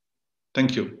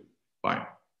 Thank you. Bye.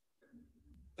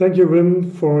 Thank you,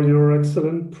 Wim, for your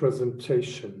excellent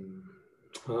presentation.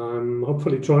 I'm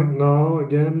hopefully joined now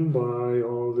again by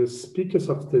all the speakers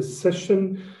of this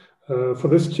session. For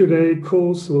this Q&A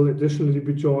course, will additionally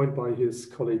be joined by his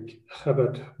colleague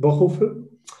Herbert Bochhofe.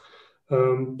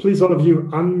 Please, all of you,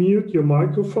 unmute your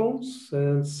microphones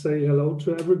and say hello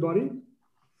to everybody.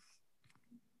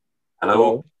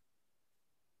 Hello.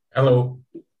 Hello.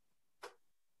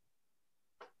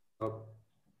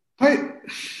 Hi.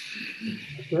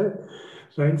 Okay.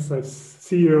 Thanks. I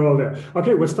see you all there.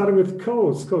 Okay, we're starting with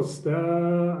Koos. Koos, there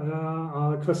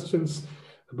are questions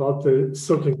about the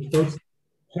soaking process.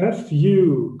 Have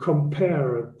you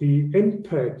compared the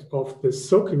impact of the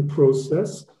soaking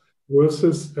process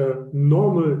versus a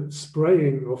normal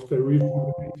spraying of the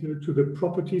rejuvenator to the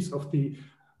properties of the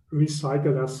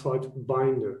recycled asphalt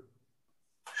binder?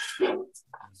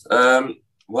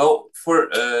 Well, for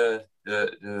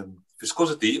the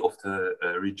viscosity of the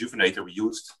rejuvenator we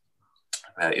used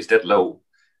is that low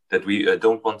that we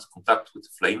don't want contact with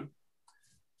the flame.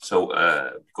 So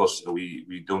because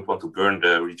we don't want to burn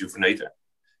the rejuvenator.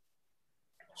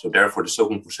 So therefore the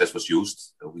soaking process was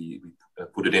used. We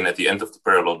put it in at the end of the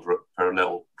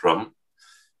parallel drum.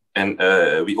 And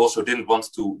we also didn't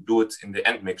want to do it in the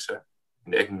end mixer,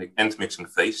 in the end mixing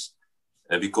phase,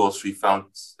 because we found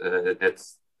that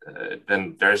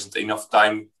then there isn't enough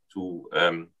time to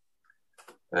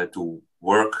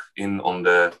work on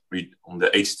the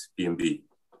aged PMB.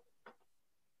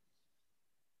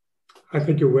 I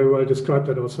think you very well described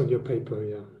that also in your paper,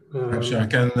 yeah. Perhaps I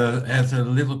can add a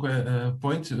little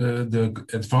point. The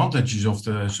advantages of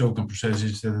the soaking process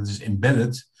is that it is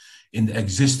embedded in the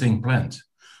existing plant.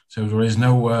 So there is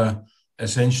no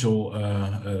essential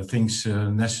things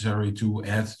necessary to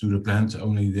add to the plant,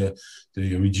 only the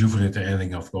rejuvenator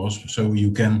adding, of course. So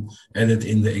you can add it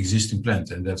in the existing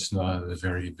plant, and that's not a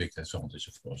very big advantage,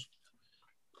 of course.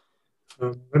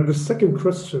 And the second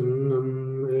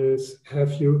question is,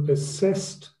 have you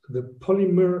assessed the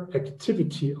polymer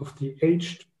activity of the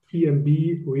aged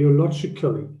PMB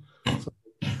rheologically? So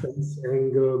phase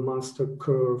angle, master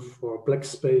curve, or black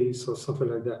space, or something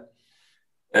like that?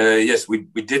 Yes, we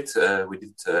did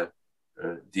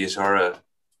DSR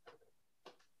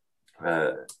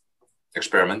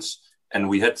experiments, and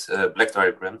we had black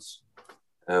diagrams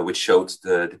which showed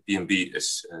the PMB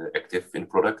is active in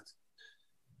product.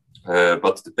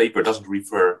 But the paper doesn't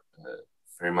refer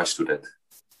very much to that.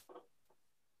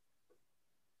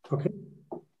 Okay,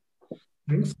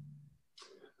 thanks.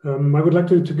 I would like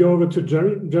to go over to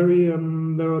Jerry. Jerry,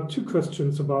 there are two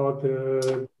questions about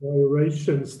the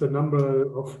variations, the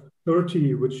number of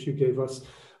 30 which you gave us,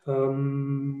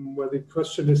 where the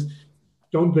question is,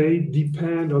 don't they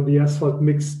depend on the asphalt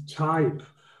mix type,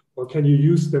 or can you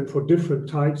use them for different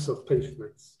types of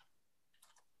pavements?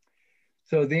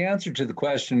 So the answer to the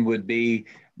question would be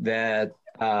that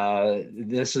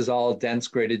this is all dense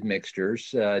graded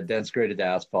mixtures, dense graded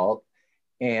asphalt.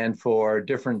 And for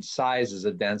different sizes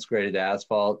of dense graded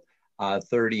asphalt,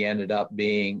 30 ended up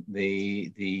being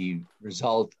the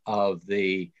result of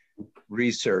the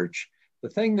research. The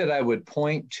thing that I would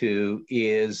point to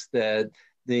is that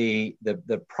the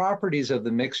properties of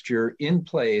the mixture in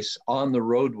place on the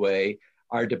roadway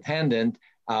are dependent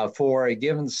for a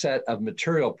given set of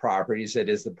material properties, that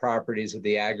is the properties of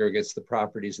the aggregates, the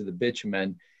properties of the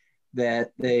bitumen,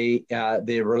 that the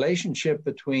relationship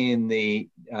between the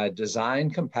design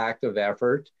compactive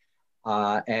effort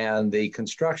and the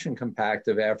construction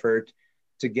compactive effort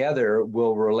together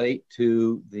will relate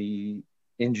to the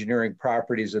engineering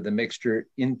properties of the mixture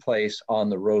in place on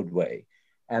the roadway.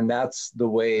 And that's the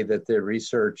way that the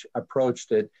research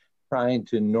approached it, trying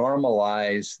to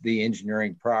normalize the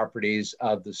engineering properties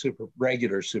of the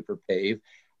regular super pave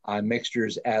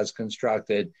mixtures as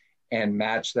constructed and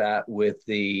match that with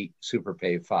the Super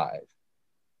Pave 5.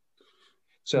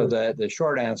 So the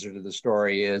short answer to the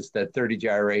story is that 30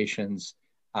 gyrations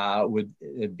would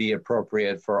be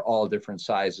appropriate for all different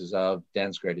sizes of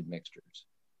dense graded mixtures.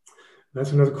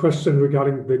 That's another question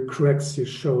regarding the cracks you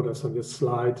showed us on your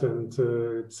slide. And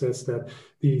it says that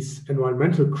these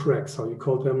environmental cracks, how you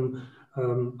call them,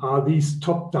 are these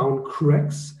top-down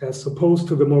cracks as opposed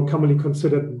to the more commonly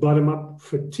considered bottom-up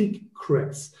fatigue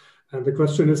cracks? And the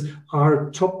question is, are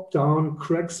top-down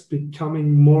cracks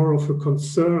becoming more of a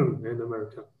concern in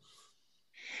America?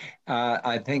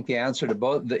 I think the answer to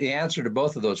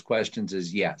both of those questions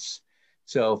is yes.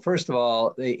 So first of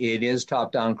all, it is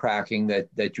top-down cracking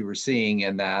that you were seeing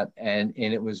in that, and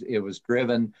it was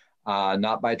driven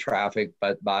not by traffic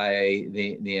but by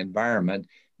the environment.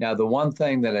 Now, the one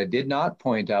thing that I did not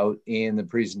point out in the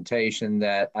presentation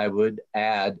that I would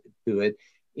add to it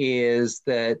is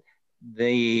that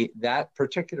that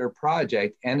particular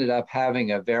project ended up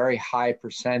having a very high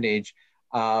percentage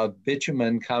of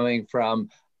bitumen coming from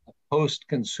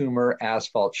post-consumer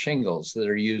asphalt shingles that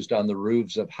are used on the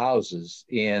roofs of houses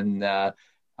in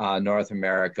North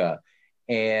America.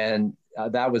 And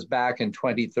that was back in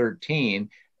 2013,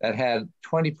 that had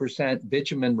 20%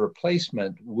 bitumen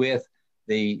replacement with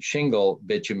the shingle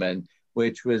bitumen,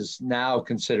 which was now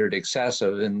considered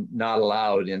excessive and not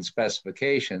allowed in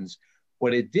specifications.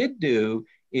 What it did do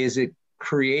is it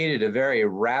created a very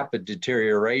rapid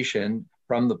deterioration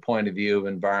from the point of view of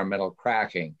environmental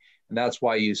cracking. And that's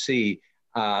why you see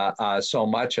so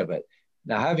much of it.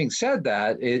 Now, having said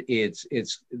that,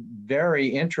 it's very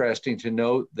interesting to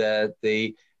note that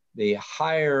the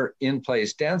higher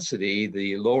in-place density,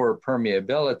 the lower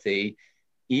permeability,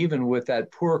 even with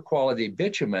that poor quality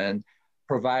bitumen,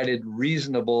 provided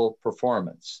reasonable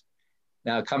performance.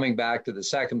 Now, coming back to the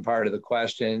second part of the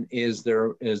question, is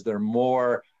there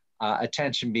more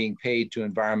attention being paid to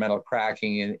environmental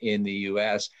cracking in the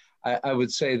US? I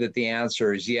would say that the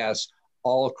answer is yes.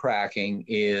 All cracking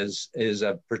is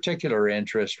a particular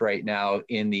interest right now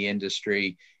in the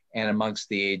industry and amongst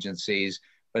the agencies,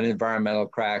 but environmental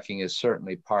cracking is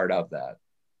certainly part of that.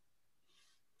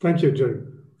 Thank you, Jerry.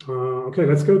 Okay,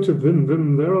 let's go to Wim.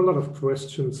 Wim, there are a lot of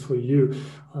questions for you.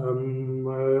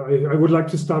 I would like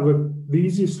to start with the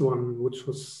easiest one, which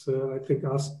was, I think,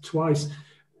 asked twice.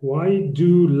 Why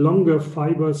do longer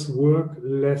fibers work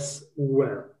less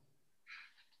well?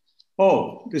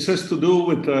 Oh, this has to do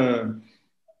with the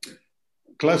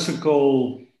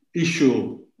classical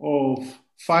issue of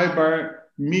fiber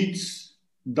meets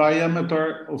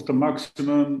diameter of the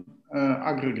maximum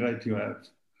aggregate you have.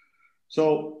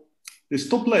 So this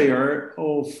top layer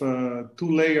of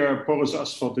two-layer porous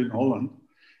asphalt in Holland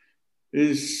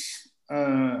is,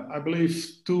 I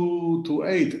believe, 2 to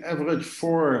 8, average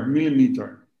 4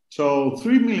 millimeter. So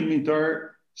 3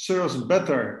 millimeter serves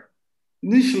better.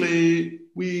 Initially,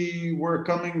 we were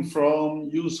coming from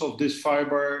use of this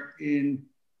fiber in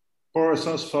porous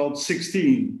asphalt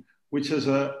 16, which is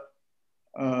a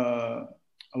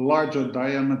larger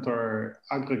diameter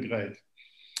aggregate.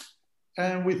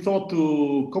 And we thought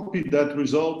to copy that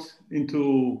result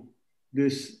into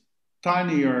this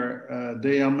tinier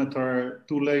diameter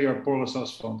two-layer porous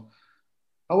asphalt.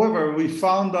 However, we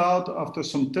found out after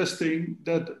some testing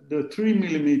that the 3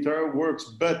 millimeter works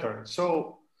better.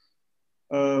 So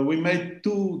we made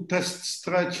 2 test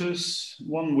stretches,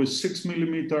 one with 6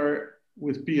 millimeter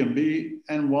with PMB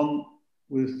and one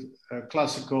with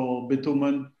classical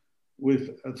bitumen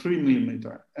with a 3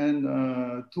 millimeter. And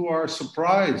to our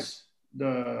surprise,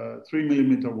 the 3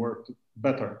 millimeter worked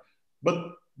better.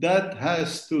 But that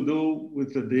has to do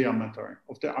with the diameter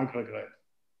of the aggregate.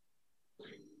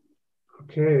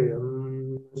 Okay,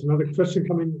 there's another question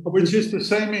coming up. Which is the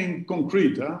same in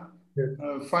concrete, huh?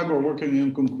 Yeah. Fiber working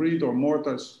in concrete or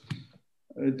mortars,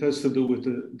 it has to do with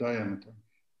the diameter.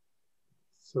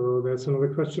 So there's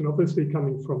another question, obviously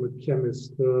coming from a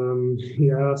chemist.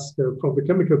 He asked, from the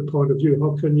chemical point of view,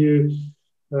 how can you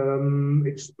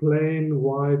explain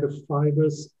why the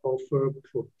fibers offer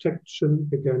protection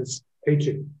against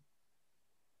aging?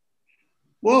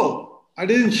 Well, I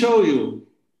didn't show you,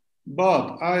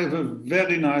 but I have a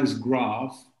very nice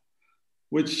graph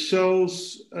which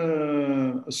shows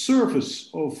a surface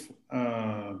of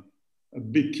a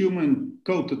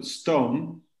bitumen-coated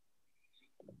stone.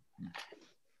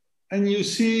 And you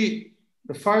see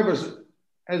the fibers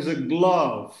as a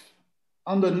glove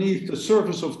underneath the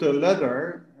surface of the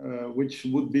leather, which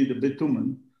would be the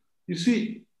bitumen, you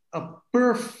see a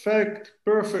perfect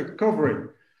covering.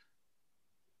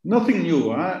 Nothing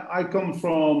new. I come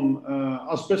from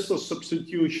asbestos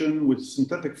substitution with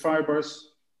synthetic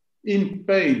fibers in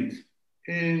paint,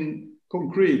 in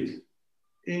concrete,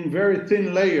 in very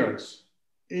thin layers,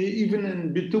 even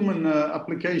in bitumen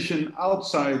application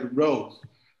outside road.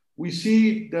 We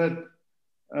see that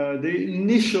the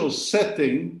initial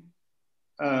setting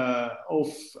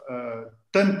of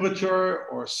temperature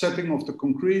or setting of the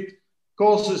concrete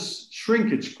causes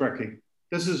shrinkage cracking.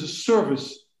 This is a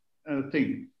surface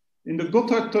thing. In the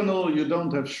Gotthard tunnel, you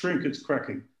don't have shrinkage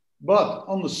cracking, but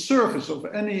on the surface of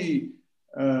any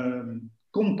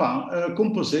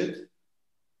composite,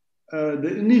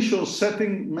 the initial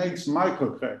setting makes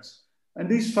micro cracks. And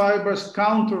these fibers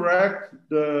counteract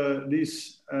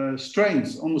these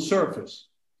strains on the surface,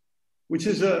 which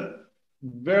is a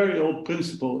very old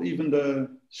principle. Even the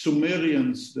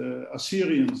Sumerians, the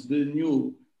Assyrians, they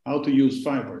knew how to use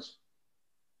fibers.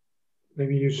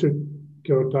 Maybe you should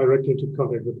go directly into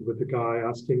contact with the guy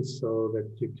asking so that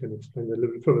you can explain a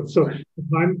little bit further. So the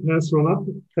time has run up.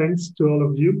 Thanks to all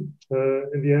of you.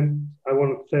 In the end, I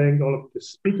want to thank all of the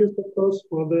speakers, of course,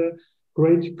 for the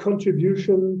great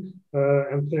contribution.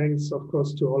 And thanks, of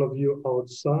course, to all of you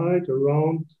outside,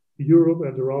 around Europe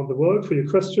and around the world for your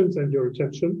questions and your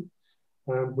attention.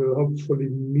 And we'll hopefully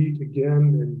meet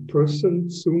again in person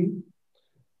soon.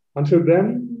 Until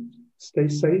then, stay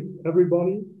safe,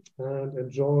 everybody, and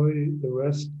enjoy the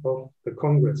rest of the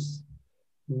Congress.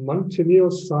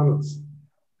 Manteneos sanos.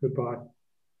 Goodbye.